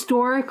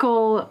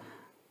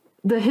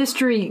the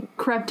history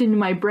crept into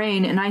my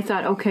brain, and I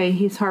thought, okay,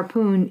 he's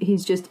harpooned,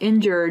 he's just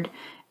injured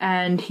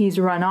and he's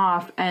run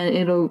off and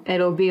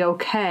it'll be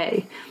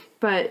okay.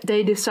 But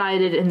they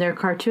decided in their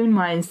cartoon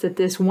minds that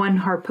this one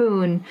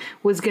harpoon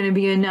was going to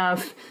be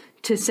enough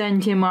to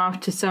send him off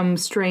to some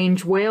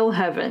strange whale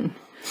heaven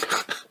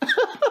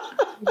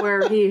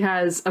where he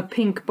has a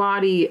pink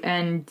body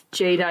and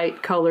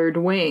jadeite-colored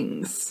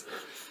wings.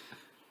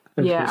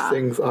 And he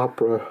sings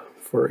opera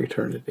for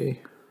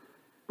eternity.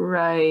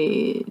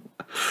 Right.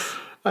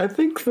 I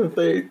think that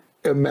they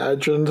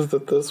imagined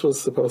that this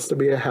was supposed to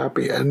be a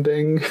happy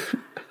ending.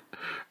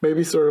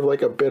 Maybe sort of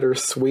like a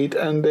bittersweet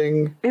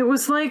ending. It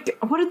was like,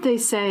 what did they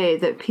say?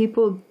 That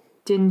people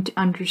didn't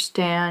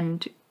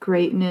understand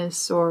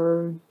greatness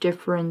or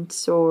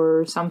difference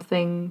or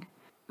something.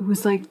 It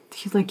was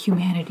like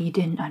humanity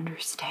didn't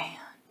understand.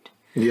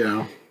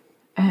 Yeah.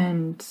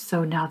 And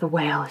so now the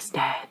whale is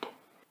dead.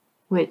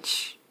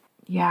 Which,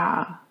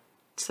 yeah.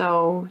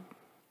 So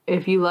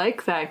if you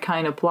like that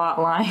kind of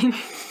plot line,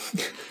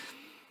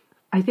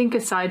 I think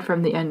aside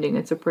from the ending,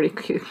 it's a pretty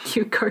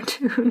cute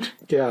cartoon.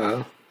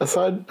 Yeah.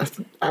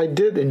 I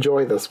did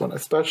enjoy this one,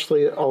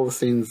 especially all the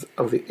scenes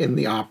in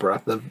the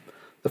opera,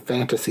 the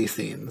fantasy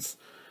scenes.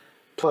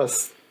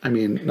 Plus, I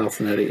mean,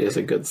 Nelson Eddy is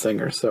a good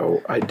singer,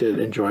 so I did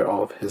enjoy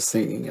all of his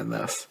singing in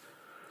this.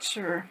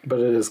 Sure. But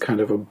it is kind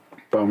of a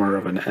bummer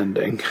of an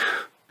ending.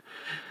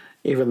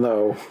 Even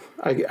though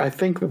I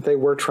think that they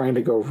were trying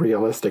to go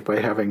realistic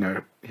by having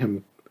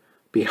him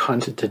be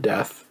hunted to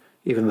death,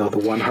 even though the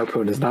one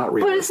harpoon is not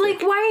realistic. But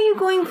it's like, why are you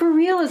going for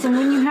realism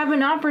when you have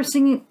an opera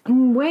singing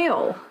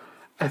whale?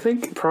 I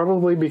think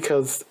probably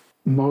because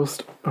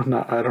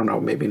I don't know,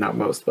 maybe not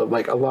most, but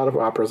like a lot of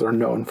operas are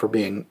known for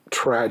being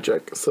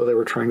tragic. So they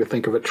were trying to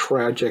think of a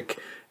tragic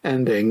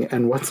ending,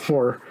 and what's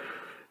more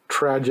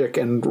tragic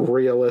and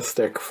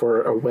realistic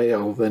for a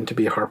whale than to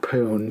be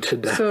harpooned to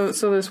death.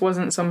 So this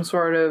wasn't some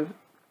sort of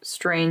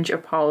strange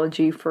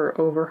apology for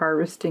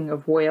overharvesting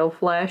of whale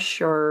flesh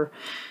or...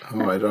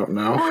 Oh, I don't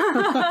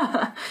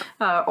know.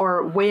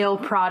 or whale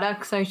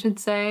products, I should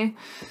say.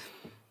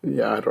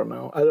 Yeah, I don't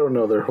know. I don't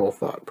know their whole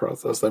thought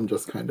process. I'm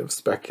just kind of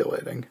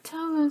speculating.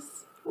 Tell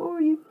us, what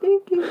were you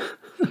thinking?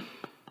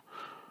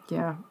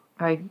 Yeah,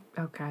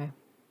 okay.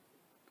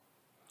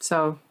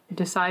 So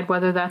decide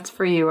whether that's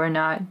for you or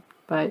not,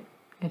 but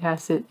it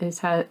has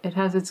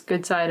its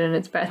good side and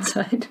its bad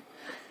side.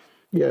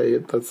 Yeah,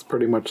 that's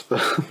pretty much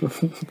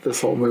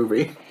this whole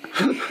movie.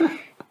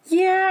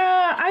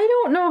 Yeah,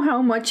 I don't know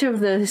how much of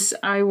this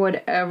I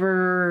would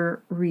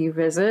ever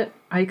revisit.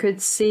 I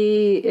could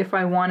see if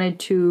I wanted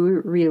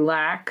to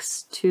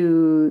relax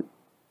to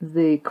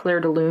the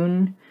Claire de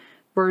Lune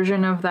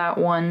version of that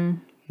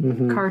one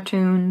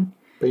cartoon.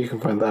 But you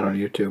can find that on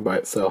YouTube by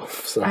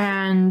itself. So.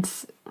 And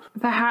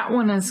the hat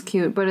one is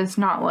cute, but it's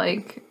not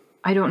like...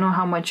 I don't know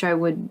how much I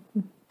would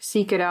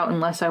seek it out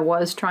unless I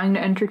was trying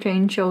to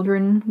entertain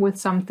children with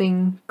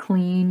something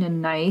clean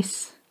and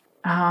nice.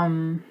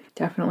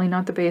 Definitely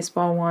not the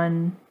baseball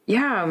one.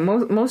 Yeah,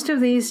 most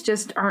of these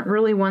just aren't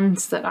really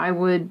ones that I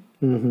would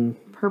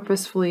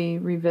purposefully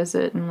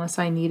revisit unless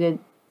I needed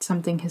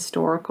something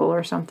historical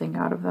or something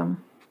out of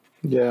them.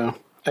 Yeah,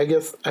 I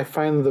guess I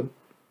find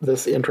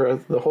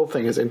the whole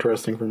thing is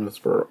interesting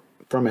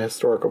from a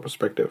historical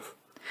perspective.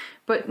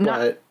 But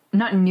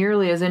not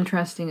nearly as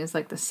interesting as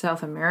like the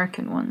South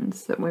American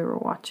ones that we were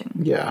watching.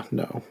 Yeah,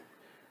 no.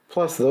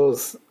 Plus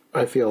those,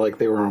 I feel like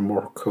they were a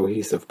more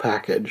cohesive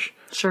package.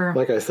 Sure.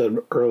 Like I said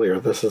earlier,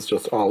 this is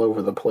just all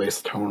over the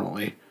place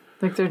tonally.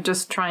 Like they're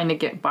just trying to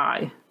get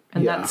by,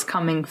 and that's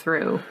coming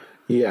through.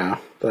 Yeah,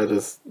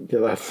 that's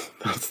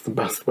the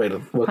best way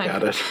to look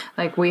at it.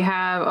 Like we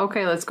have,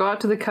 okay, let's go out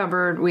to the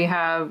cupboard. We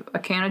have a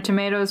can of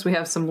tomatoes. We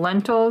have some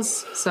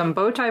lentils, some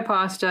bow tie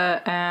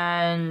pasta,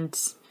 and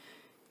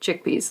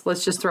chickpeas.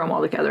 Let's just throw them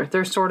all together.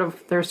 They're sort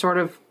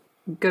of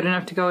good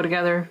enough to go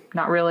together.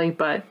 Not really,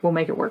 but we'll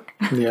make it work.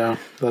 Yeah,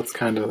 that's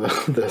kind of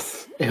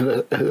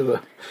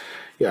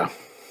yeah.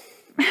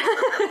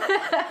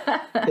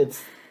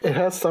 It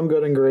has some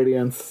good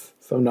ingredients,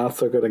 some not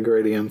so good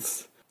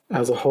ingredients.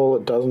 As a whole,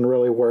 it doesn't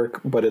really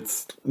work, but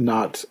it's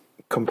not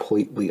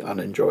completely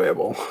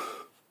unenjoyable.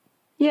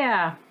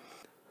 Yeah.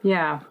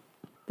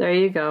 There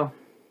you go.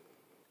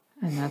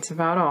 And that's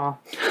about all.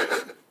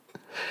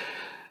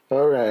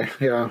 Okay,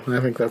 yeah, I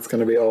think that's going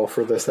to be all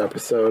for this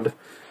episode.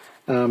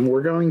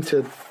 We're going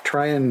to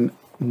try and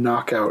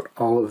knock out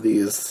all of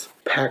these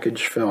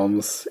package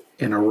films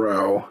in a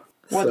row.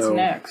 What's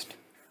next?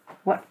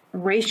 What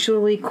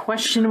racially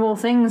questionable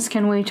things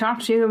can we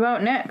talk to you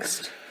about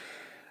next?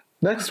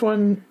 Next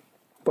one,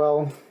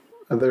 well,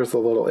 there's a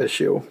little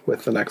issue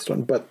with the next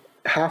one, but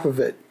half of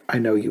it I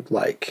know you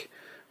like.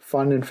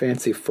 Fun and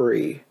Fancy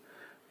Free,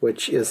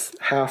 which is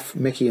half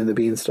Mickey and the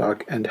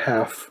Beanstalk and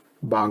half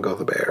Bongo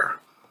the Bear.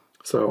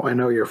 So I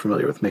know you're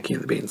familiar with Mickey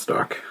and the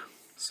Beanstalk.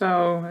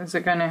 So is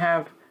it going to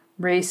have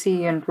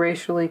racy and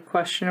racially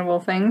questionable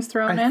things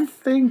thrown in? I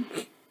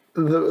think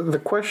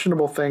the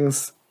questionable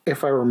things,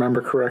 if I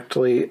remember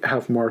correctly,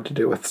 have more to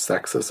do with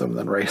sexism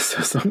than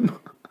racism.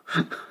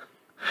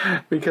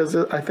 Because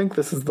I think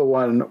this is the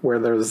one where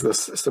there's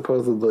this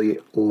supposedly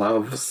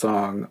love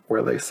song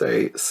where they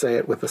say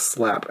it with a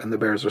slap, and the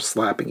bears are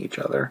slapping each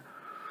other.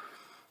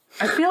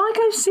 I feel like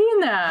I've seen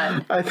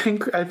that. I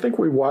think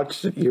we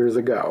watched it years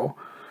ago.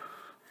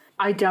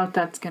 I doubt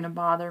that's going to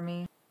bother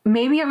me.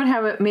 Maybe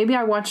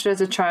I watched it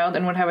as a child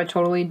and would have a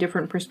totally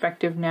different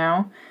perspective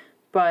now,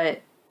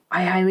 but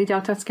I highly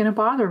doubt that's going to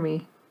bother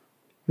me.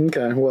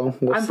 Okay, well,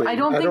 we'll see. I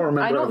don't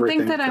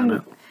think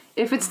that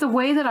if it's the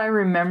way that I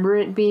remember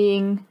it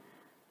being,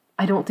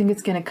 I don't think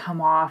it's going to come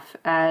off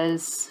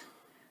as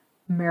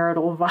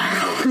marital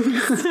violence.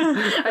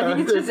 I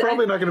think it's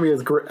probably not going to be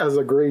as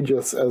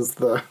egregious as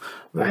the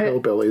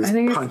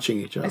hillbillies punching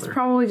each other. It's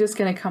probably just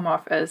going to come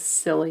off as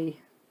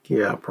silly.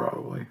 Yeah,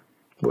 probably.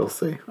 We'll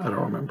see. I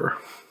don't remember.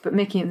 But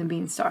Mickey and the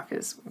Beanstalk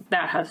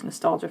that has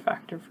nostalgia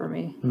factor for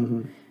me.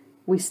 Mm-hmm.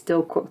 We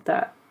still quote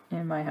that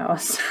in my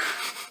house.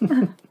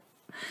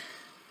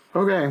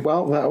 Okay,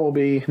 well, that will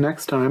be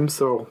next time,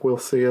 so we'll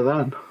see you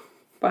then.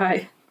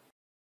 Bye.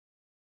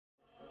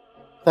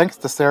 Thanks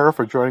to Sarah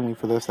for joining me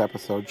for this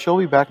episode. She'll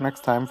be back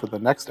next time for the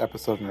next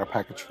episode in our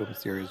package film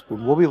series,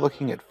 when we'll be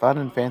looking at Fun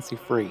and Fancy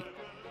Free.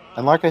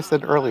 And like I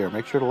said earlier,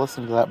 make sure to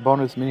listen to that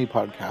bonus mini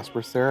podcast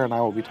where Sarah and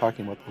I will be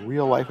talking about the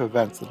real-life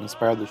events that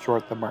inspired the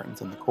short The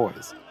Martins and the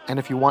Coys. And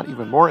if you want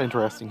even more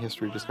interesting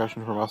history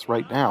discussion from us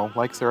right now,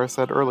 like Sarah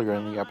said earlier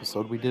in the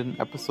episode, we did an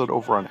episode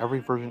over on Every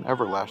Version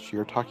Ever last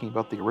year talking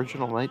about the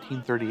original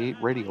 1938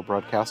 radio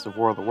broadcast of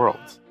War of the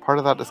Worlds. Part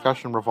of that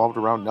discussion revolved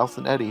around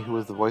Nelson Eddy, who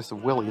was the voice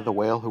of Willie, the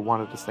whale who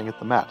wanted to sing at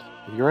the Met.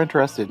 If you're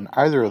interested in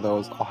either of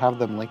those, I'll have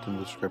them linked in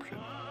the description.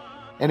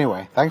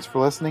 Anyway, thanks for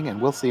listening, and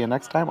we'll see you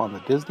next time on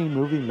the Disney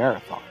Movie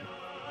Marathon.